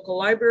to our local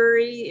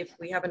library if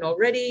we haven't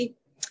already,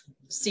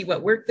 see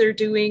what work they're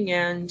doing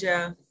and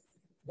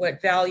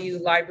what value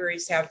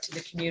libraries have to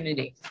the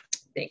community, I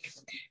think.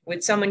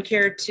 Would someone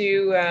care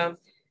to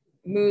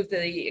move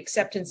the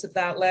acceptance of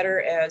that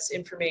letter as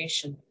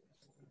information?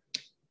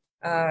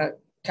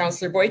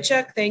 Councillor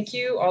Boychuk, thank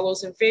you. All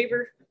those in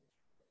favor?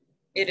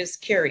 It is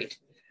carried.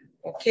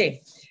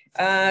 Okay.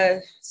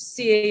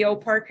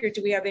 CAO Parker,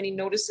 do we have any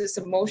notices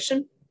of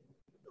motion?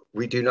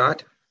 We do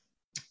not.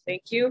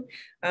 Thank you.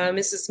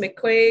 Mrs.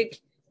 McQuaig,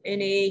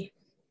 any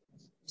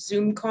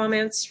Zoom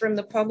comments from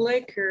the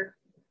public? Or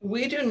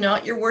we do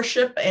not, Your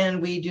Worship,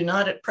 and we do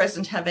not at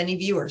present have any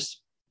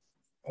viewers.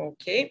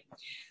 Okay.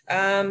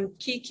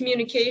 Key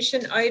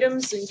communication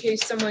items, in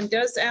case someone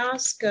does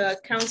ask,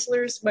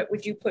 councillors, what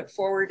would you put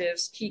forward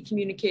as key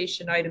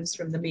communication items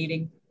from the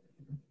meeting?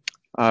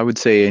 I would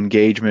say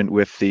engagement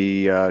with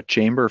the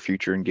chamber,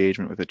 future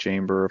engagement with the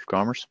Chamber of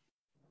Commerce.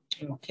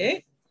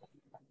 Okay.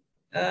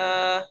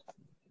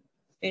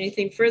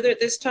 Anything further at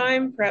this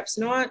time? Perhaps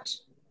not.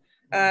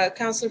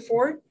 Councillor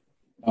Ford?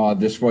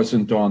 This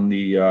wasn't on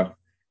the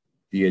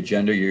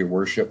agenda, Your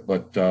Worship,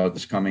 but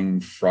this coming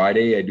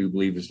Friday, I do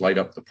believe, is Light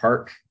Up the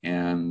Park,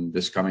 and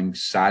this coming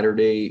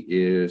Saturday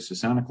is the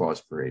Santa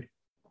Claus Parade.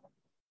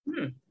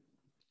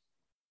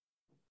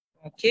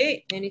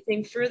 Okay.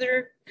 Anything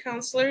further,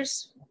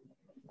 councillors?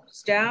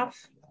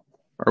 Staff?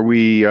 Are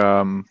we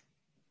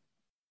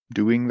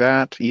doing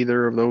that,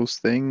 either of those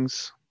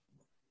things?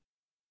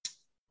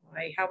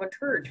 I haven't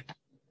heard.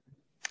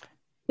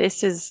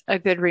 This is a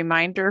good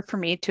reminder for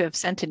me to have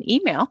sent an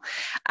email.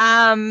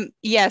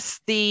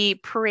 Yes, the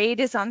parade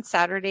is on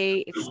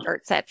Saturday. It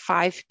starts at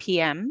 5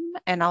 p.m.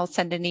 and I'll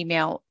send an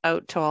email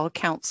out to all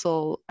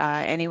council,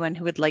 anyone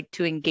who would like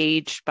to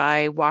engage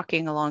by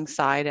walking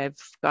alongside.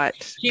 I've got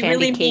She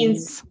really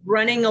means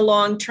running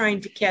along,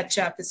 trying to catch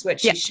up is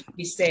what she should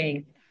be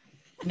saying.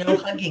 No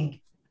hugging.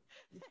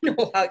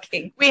 No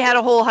hugging. We had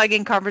a whole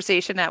hugging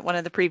conversation at one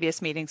of the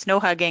previous meetings. No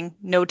hugging,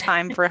 no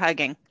time for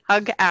hugging.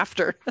 Hug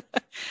after.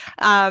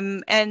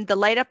 And the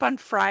light up on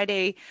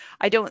Friday,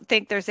 I don't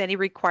think there's any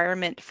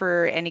requirement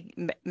for any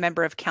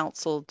member of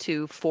council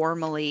to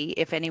formally,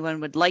 if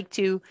anyone would like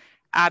to,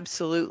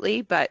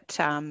 absolutely. But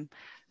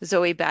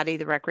Zoe Batty,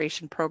 the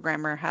recreation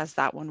programmer, has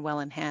that one well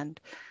in hand.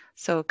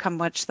 So come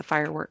watch the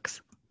fireworks,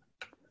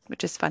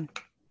 which is fun.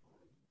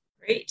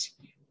 Great.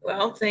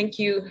 Well, thank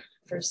you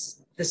for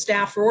the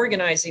staff for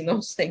organizing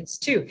those things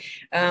too.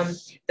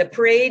 The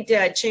parade,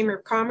 Chamber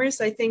of Commerce,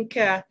 I think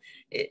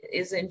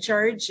is in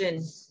charge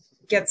and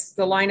gets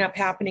the lineup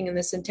happening in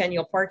the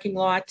Centennial parking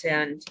lot,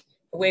 and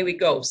away we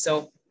go.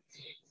 So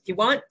if you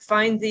want,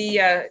 find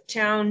the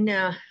town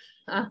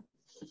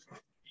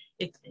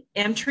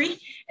entry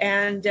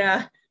and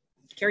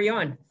carry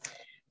on.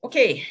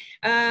 Okay,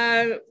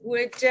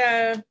 would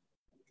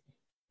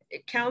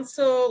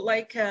council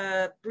like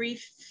a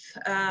brief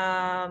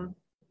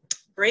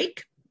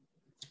break?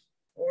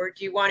 Or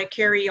do you want to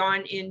carry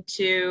on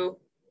into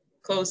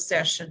closed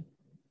session?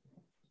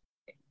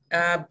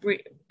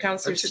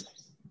 Councillor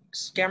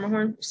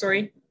Scammahorn,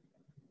 sorry.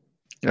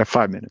 Yeah,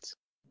 5 minutes.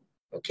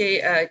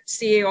 Okay,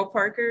 CAO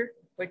Parker,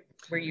 what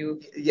were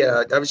you?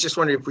 Yeah, I was just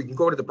wondering if we can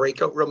go to the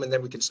breakout room and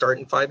then we can start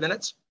in 5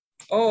 minutes.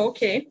 Oh,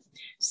 okay.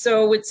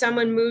 So would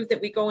someone move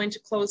that we go into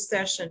closed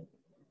session?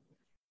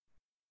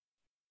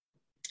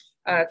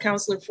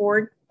 Councillor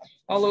Ford,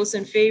 all those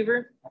in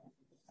favor?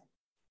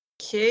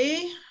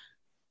 Okay.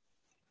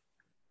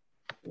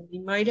 We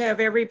might have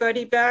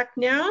everybody back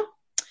now.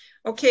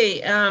 Okay,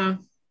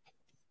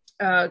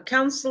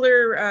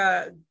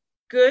 Councillor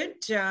Good,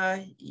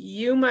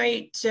 you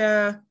might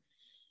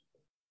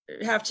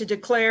have to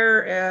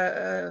declare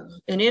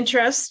an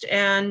interest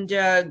and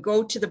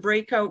go to the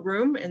breakout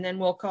room, and then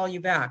we'll call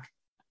you back.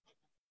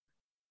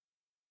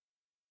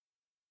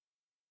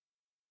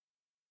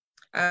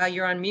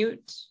 You're on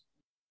mute.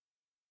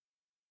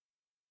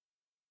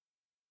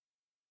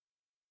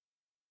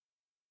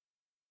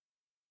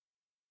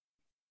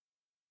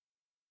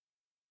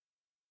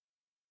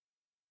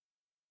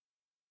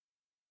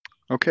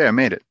 Okay, I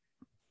made it.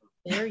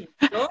 There you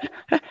go.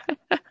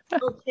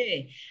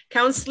 Okay,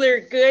 Councillor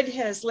Good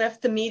has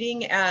left the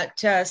meeting at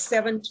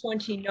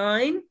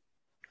 7:29.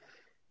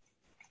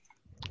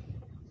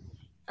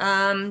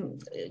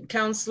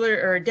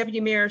 Councillor or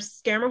Deputy Mayor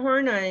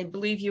Scammahorn, I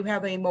believe you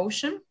have a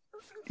motion.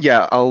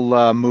 Yeah,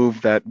 I'll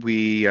move that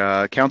we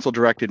council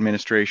direct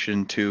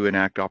administration to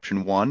enact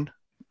option 1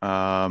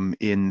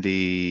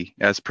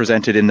 as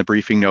presented in the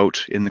briefing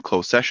note in the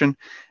closed session,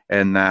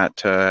 and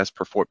that as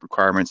per FOIP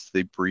requirements,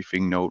 the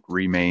briefing note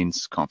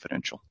remains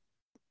confidential.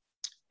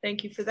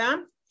 Thank you for that.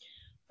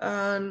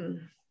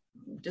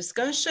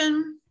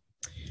 Discussion.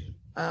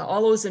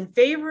 All those in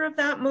favor of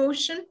that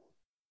motion?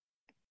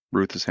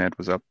 Ruth's hand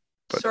was up.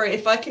 Sorry,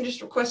 if I can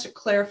just request a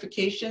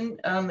clarification.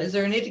 Is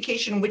there an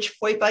indication which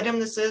FOIP item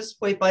this is?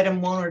 FOIP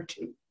item 1 or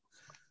 2?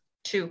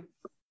 2.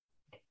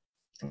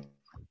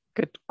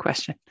 Good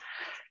question.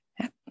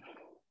 Yeah.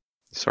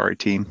 Sorry,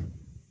 team.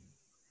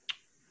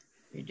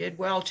 You did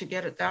well to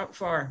get it that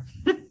far.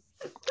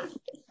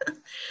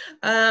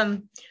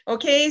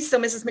 Okay, so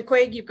Mrs.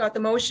 McQuaig, you've got the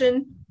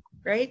motion,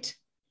 right?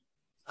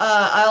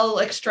 I'll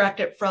extract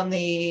it from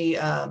the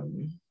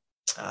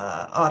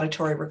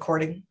auditory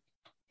recording.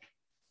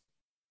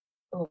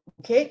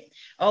 Okay,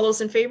 all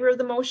those in favor of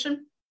the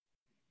motion?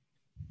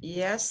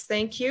 Yes,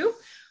 thank you.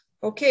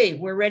 Okay,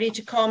 we're ready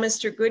to call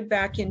Mr. Good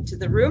back into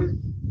the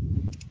room.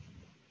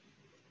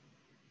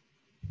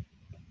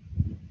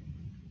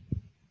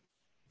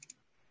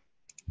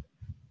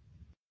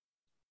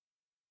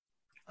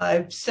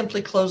 I've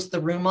simply closed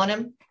the room on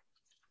him.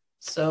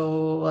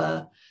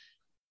 So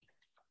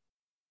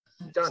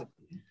done.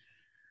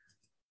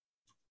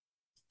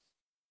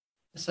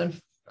 So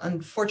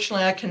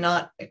unfortunately, I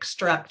cannot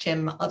extract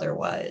him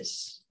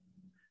otherwise.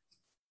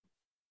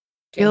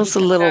 Feels a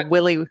little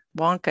Willy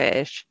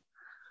Wonka-ish.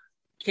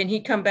 Can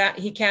he come back?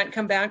 He can't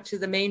come back to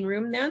the main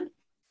room then?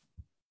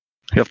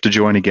 You have to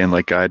join again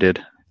like I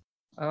did.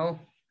 Oh,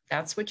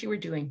 that's what you were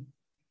doing.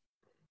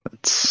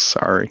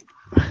 Sorry.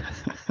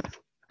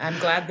 I'm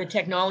glad the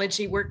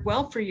technology worked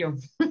well for you.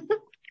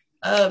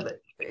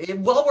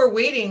 While we're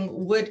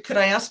waiting, could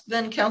I ask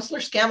then Councillor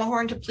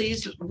Scammahorn to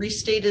please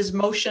restate his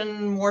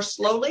motion more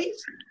slowly?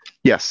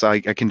 Yes, I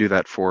can do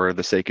that for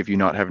the sake of you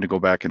not having to go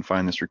back and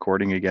find this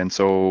recording again.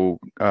 So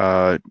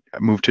I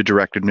move to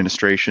direct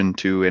administration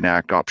to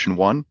enact option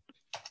 1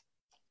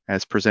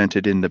 as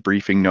presented in the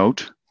briefing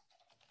note,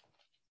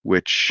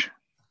 which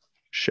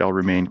shall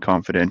remain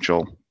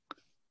confidential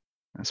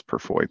as per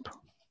FOIP.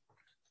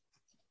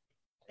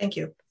 Thank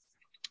you.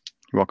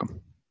 You're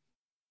welcome.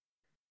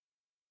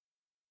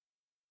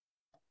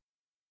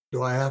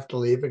 Do I have to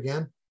leave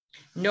again?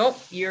 Nope,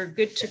 you're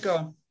good to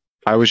go.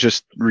 I was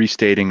just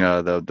restating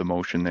the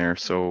motion there,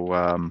 so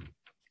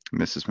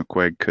Mrs.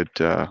 McQuaig could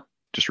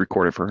just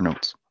record it for her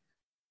notes.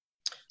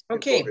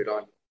 Okay.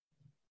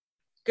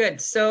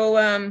 Good.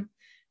 So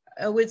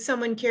would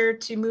someone care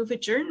to move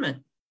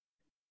adjournment?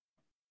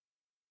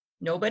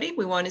 Nobody?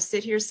 We want to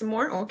sit here some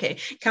more? Okay.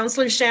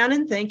 Councillor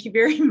Shannon, thank you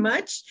very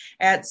much.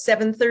 At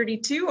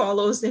 7:32, all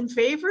those in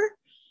favor?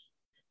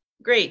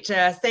 Great.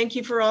 Thank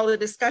you for all the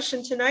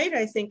discussion tonight.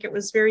 I think it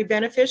was very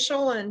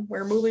beneficial and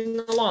we're moving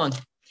along.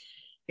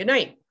 Good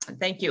night.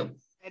 Thank you. Good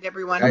night,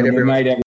 everyone. Good night, everyone.